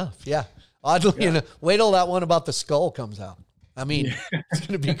 Oddly enough. Yeah. Enough. Wait till that one about the skull comes out. It's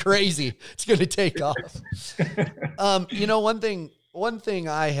going to be crazy. It's going to take off. One thing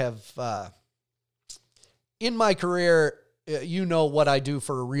I have, in my career, what I do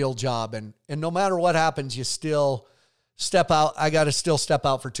for a real job, and no matter what happens, you still step out. I got to still step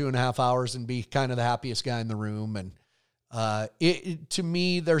out for 2.5 hours and be kind of the happiest guy in the room. And, to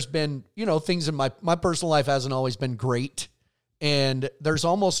me, there's been, things in my personal life hasn't always been great. And there's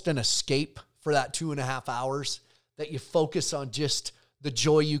almost an escape for that 2.5 hours that you focus on just the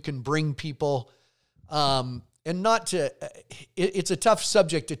joy you can bring people. And not to, it's a tough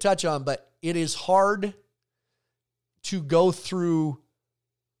subject to touch on, but it is hard to go through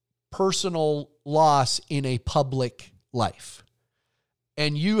personal loss in a public life.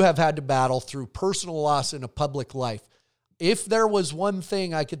 and you have had to battle through personal loss in a public life. If there was one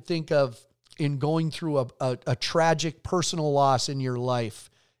thing I could think of in going through a tragic personal loss in your life,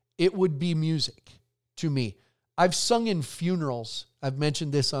 it would be music to me. I've sung in funerals. I've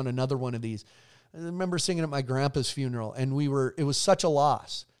mentioned this on another one of these. I remember singing at my grandpa's funeral, and it was such a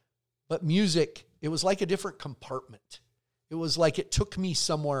loss. But music, it was like a different compartment. It was like it took me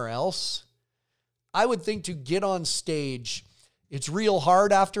somewhere else. I would think to get on stage, it's real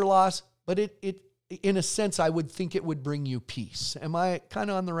hard after loss, but it in a sense, I would think it would bring you peace. Am I kind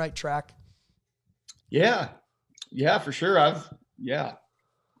of on the right track? Yeah. Yeah, for sure.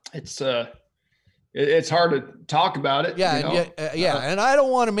 It's hard to talk about it. Yeah. You know? And I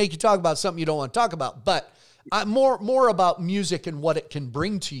don't want to make you talk about something you don't want to talk about, but I'm more about music and what it can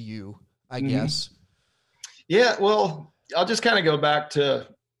bring to you, I guess. Yeah. Well, I'll just kind of go back to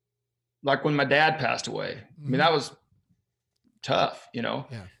like when my dad passed away. I mean, that was tough, you know,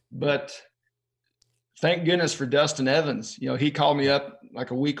 but thank goodness for Dustin Evans. You know, he called me up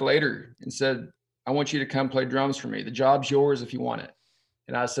like a week later and said, I want you to come play drums for me. The job's yours if you want it.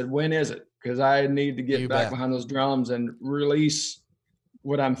 And I said, when is it? Because I need to get back behind those drums and release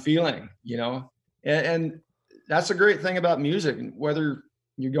what I'm feeling, you know? And that's a great thing about music, whether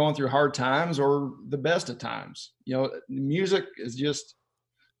you're going through hard times or the best of times, you know, music is just,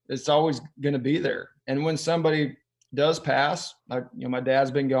 it's always going to be there. And when somebody does pass, like, you know, my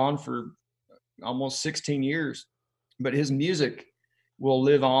dad's been gone for almost 16 years, but his music will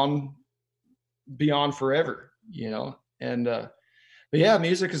live on beyond forever, you know? And, but yeah,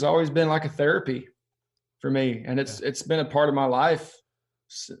 music has always been like a therapy for me. And it's been a part of my life.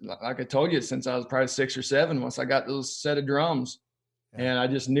 Like I told you, since I was probably 6 or 7, once I got those set of drums, and I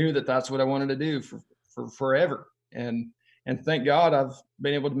just knew that that's what I wanted to do for forever. And thank God I've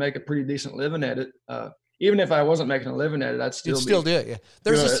been able to make a pretty decent living at it. Even if I wasn't making a living at it, I'd still do it.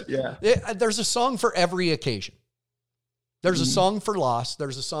 Yeah. There's a song for every occasion. There's a song for loss.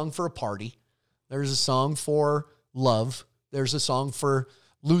 There's a song for a party. There's a song for love. There's a song for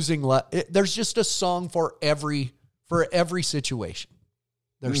losing. There's just a song for every situation.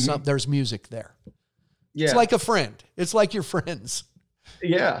 There's music there. Yeah. It's like a friend. It's like your friends.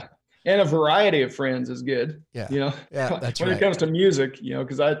 Yeah. And a variety of friends is good. Yeah. You know, that's when it comes to music, you know,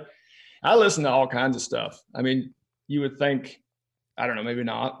 because I listen to all kinds of stuff. I mean, you would think, I don't know, maybe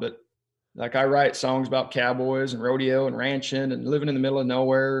not, but like I write songs about cowboys and rodeo and ranching and living in the middle of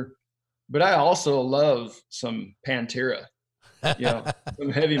nowhere. But I also love some Pantera, you know, some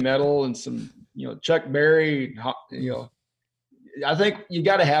heavy metal and some, you know, Chuck Berry, you know. I think you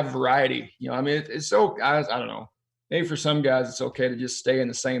got to have variety, you know. I mean, it's so, I don't know, maybe for some guys it's okay to just stay in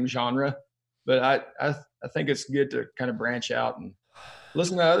the same genre, but I think it's good to kind of branch out and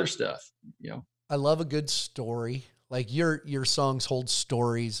listen to other stuff, you know. I love a good story. Like your songs hold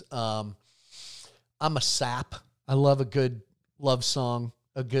stories. I'm a sap. I love a good love song,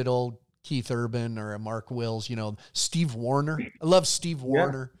 a good old Keith Urban or a Mark Wills, you know, Steve Wariner. I love Steve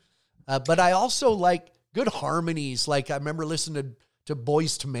Wariner. But I also like good harmonies. Like I remember listening to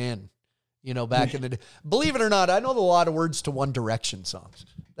Boyz II Men, you know, back in the day. Believe it or not, I know a lot of words to One Direction songs.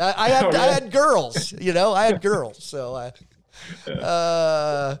 I had girls, you know, I had girls. So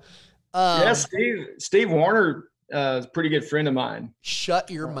Steve Wariner is a pretty good friend of mine. Shut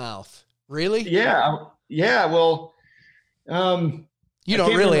your mouth. Really? Yeah. Yeah. Well, you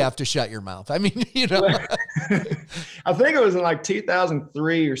don't really have to shut your mouth. I mean, you know, I think it was in like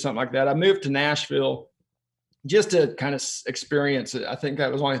 2003 or something like that. I moved to Nashville just to kind of experience it. I think I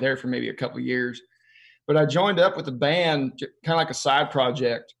was only there for maybe a couple of years, but I joined up with a band, kind of like a side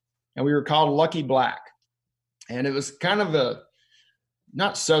project, and we were called Lucky Black. And it was kind of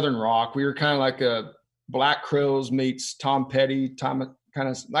not Southern rock. We were kind of like a Black Crowes meets Tom Petty, kind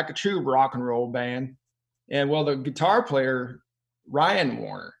of like a true rock and roll band. And well, the guitar player, Ryan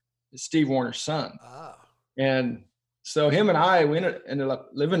Warner, is Steve Warner's son. Oh. And so him and I, we ended up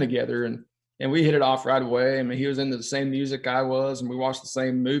living together, and we hit it off right away. I mean, he was into the same music I was, and we watched the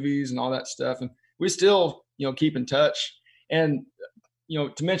same movies and all that stuff. And we still, you know, keep in touch. And, you know,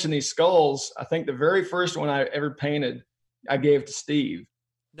 to mention these skulls, I think the very first one I ever painted, I gave to Steve.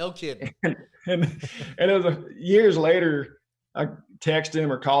 No kidding. And it was years later, I texted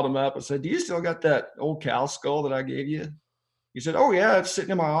him or called him up and said, do you still got that old cow skull that I gave you? He said, oh yeah, it's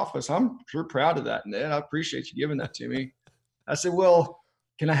sitting in my office. I'm sure proud of that, Ned. I appreciate you giving that to me. I said, well,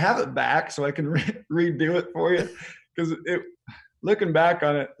 can I have it back so I can redo it for you? Because looking back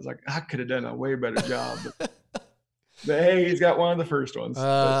on it, I was like, I could have done a way better job. But hey, he's got one of the first ones.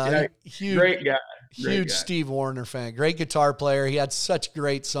 Great guy. Huge Steve Wariner fan. Great guitar player. He had such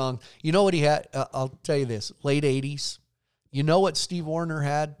great song. You know what he had? I'll tell you this. Late 80s. You know what Steve Warner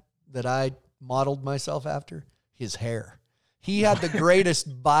had that I modeled myself after? His hair. He had the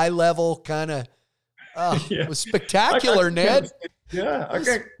greatest bi-level kind of, it was spectacular, Ned. I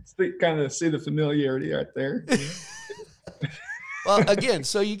can kind of see the familiarity right there. Well, again,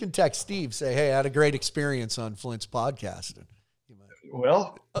 so you can text Steve, say, hey, I had a great experience on Flint's podcast.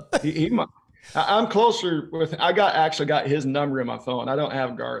 Well, he might. I'm closer with. Actually got his number in my phone. I don't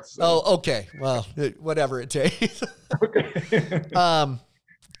have Garth's. So. Oh, okay. Well, whatever it takes. Okay.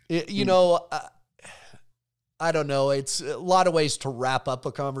 I don't know. It's a lot of ways to wrap up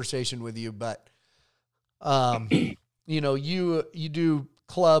a conversation with you, but you do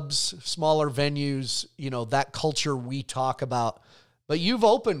clubs, smaller venues, that culture we talk about, but you've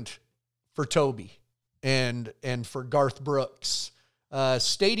opened for Toby and for Garth Brooks.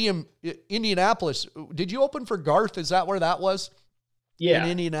 Stadium, Indianapolis. Did you open for Garth? Is that where that was? Yeah.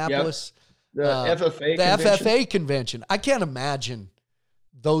 In Indianapolis? Yep. The FFA convention. I can't imagine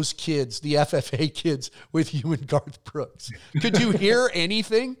those kids, the FFA kids, with you and Garth Brooks. Could you hear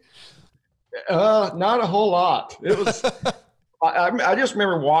anything? Not a whole lot. It was, I just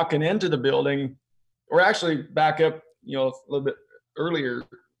remember walking into the building, or actually back up, a little bit earlier,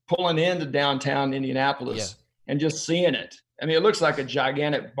 pulling into downtown Indianapolis and just seeing it. I mean, it looks like a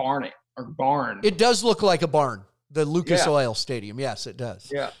gigantic barn. It does look like a barn, the Lucas Oil Stadium. Yes, it does.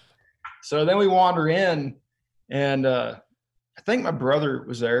 Yeah. So then we wander in, and I think my brother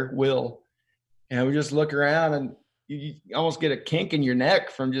was there, Will, and we just look around, and you almost get a kink in your neck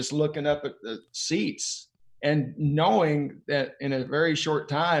from just looking up at the seats and knowing that in a very short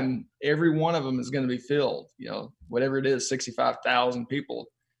time, every one of them is going to be filled, whatever it is, 65,000 people.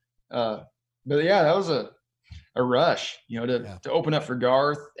 But yeah, that was a rush, to open up for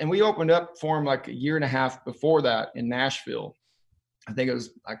Garth. And we opened up for him like a year and a half before that in Nashville. I think it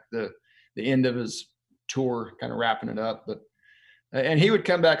was like the end of his tour, kind of wrapping it up. But and he would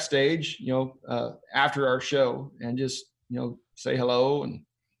come backstage, after our show and just, say hello and,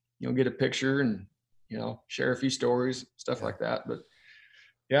 get a picture and, share a few stories, stuff like that. But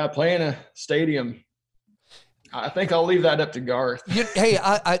yeah, playing a stadium, I think I'll leave that up to Garth. Hey,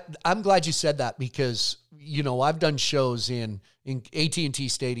 I'm glad you said that because, I've done shows in AT&T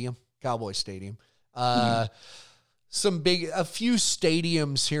Stadium, Cowboy Stadium, a few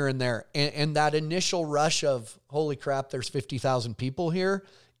stadiums here and there. And that initial rush of, holy crap, there's 50,000 people here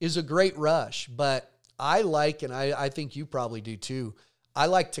is a great rush. But I like, and I think you probably do too, I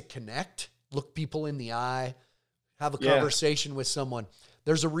like to connect, look people in the eye, have a conversation with someone.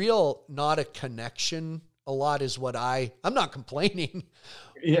 There's not a connection. A lot is what I'm not complaining.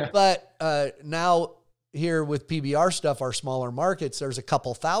 Yeah. But now here with PBR stuff, our smaller markets, there's a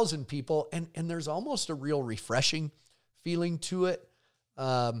couple thousand people and there's almost a real refreshing feeling to it.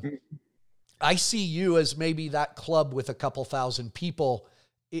 I see you as maybe that club with a couple thousand people.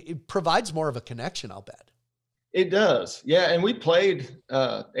 It provides more of a connection, I'll bet. It does. Yeah. And we played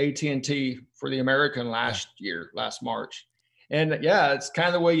AT&T for the American last March. And yeah, it's kind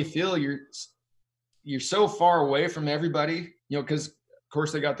of the way you feel. You're so far away from everybody, because of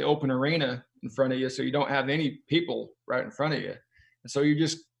course they got the open arena in front of you. So you don't have any people right in front of you. And so you're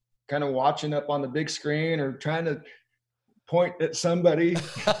just kind of watching up on the big screen or trying to point at somebody,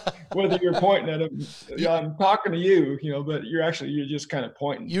 whether you're pointing at them. I'm talking to you, but you're just kind of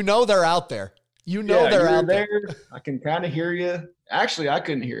pointing. They're out there. They're out there. I can kind of hear you. Actually, I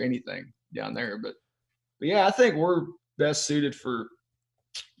couldn't hear anything down there, but yeah, I think we're best suited for,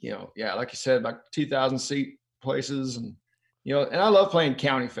 like you said, like 2,000 seat places. And, and I love playing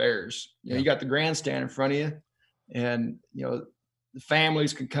county fairs. You got the grandstand in front of you and, the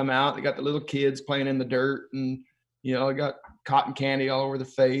families can come out. They got the little kids playing in the dirt and, they got cotton candy all over the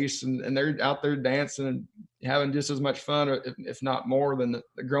face and they're out there dancing and having just as much fun, if not more than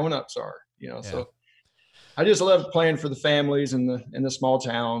the grown-ups are, So I just love playing for the families in the small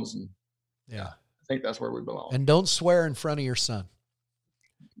towns. And I think that's where we belong. And don't swear in front of your son.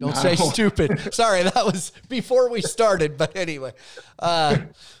 Don't say stupid. Sorry, that was before we started. But anyway, well,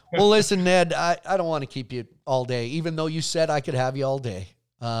 listen, Ned, I don't want to keep you all day, even though you said I could have you all day.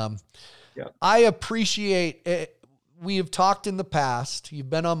 I appreciate it. We have talked in the past. You've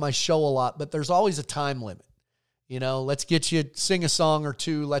been on my show a lot, but there's always a time limit. Let's get you sing a song or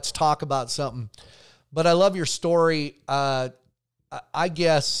two. Let's talk about something. But I love your story. I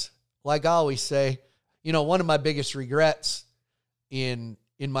guess, like I always say, one of my biggest regrets in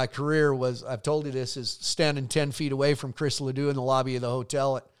my career was, I've told you this, is standing 10 feet away from Chris Ledoux in the lobby of the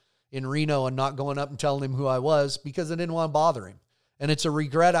hotel in Reno and not going up and telling him who I was because I didn't want to bother him. And it's a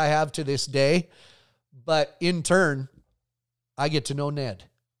regret I have to this day. But in turn, I get to know Ned.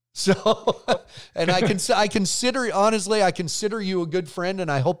 So, and I consider you a good friend, and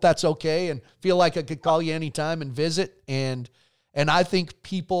I hope that's okay, and feel like I could call you anytime and visit. And I think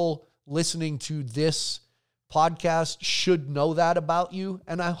people listening to this podcast should know that about you.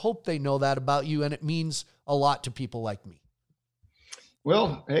 And I hope they know that about you. And it means a lot to people like me.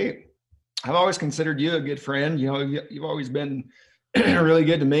 Well, hey, I've always considered you a good friend. You know, you've always been really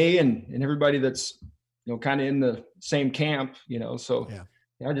good to me and everybody that's, you know, kind of in the same camp, you know, so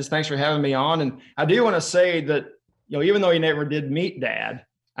yeah, just thanks for having me on. And I do want to say that, you know, even though you never did meet Dad,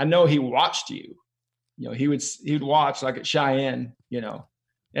 I know he watched you. You know, he'd watch like at Cheyenne, you know,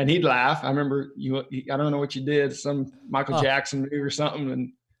 and he'd laugh. I remember I don't know what you did, some Michael Jackson movie or something.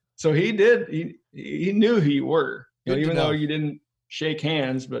 And so he knew who you were, you know, even though you didn't shake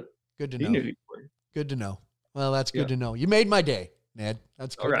hands, but good to know. He knew who you were. Good to know. Well, that's good to know. You made my day, Ned.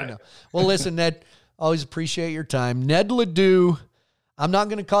 That's good to know. Well, listen, Ned, always appreciate your time. Ned Ledoux. I'm not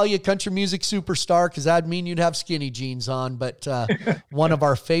going to call you a country music superstar because that'd mean you'd have skinny jeans on, but one of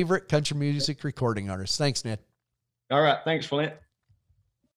our favorite country music recording artists. Thanks, Ned. All right. Thanks, Flint.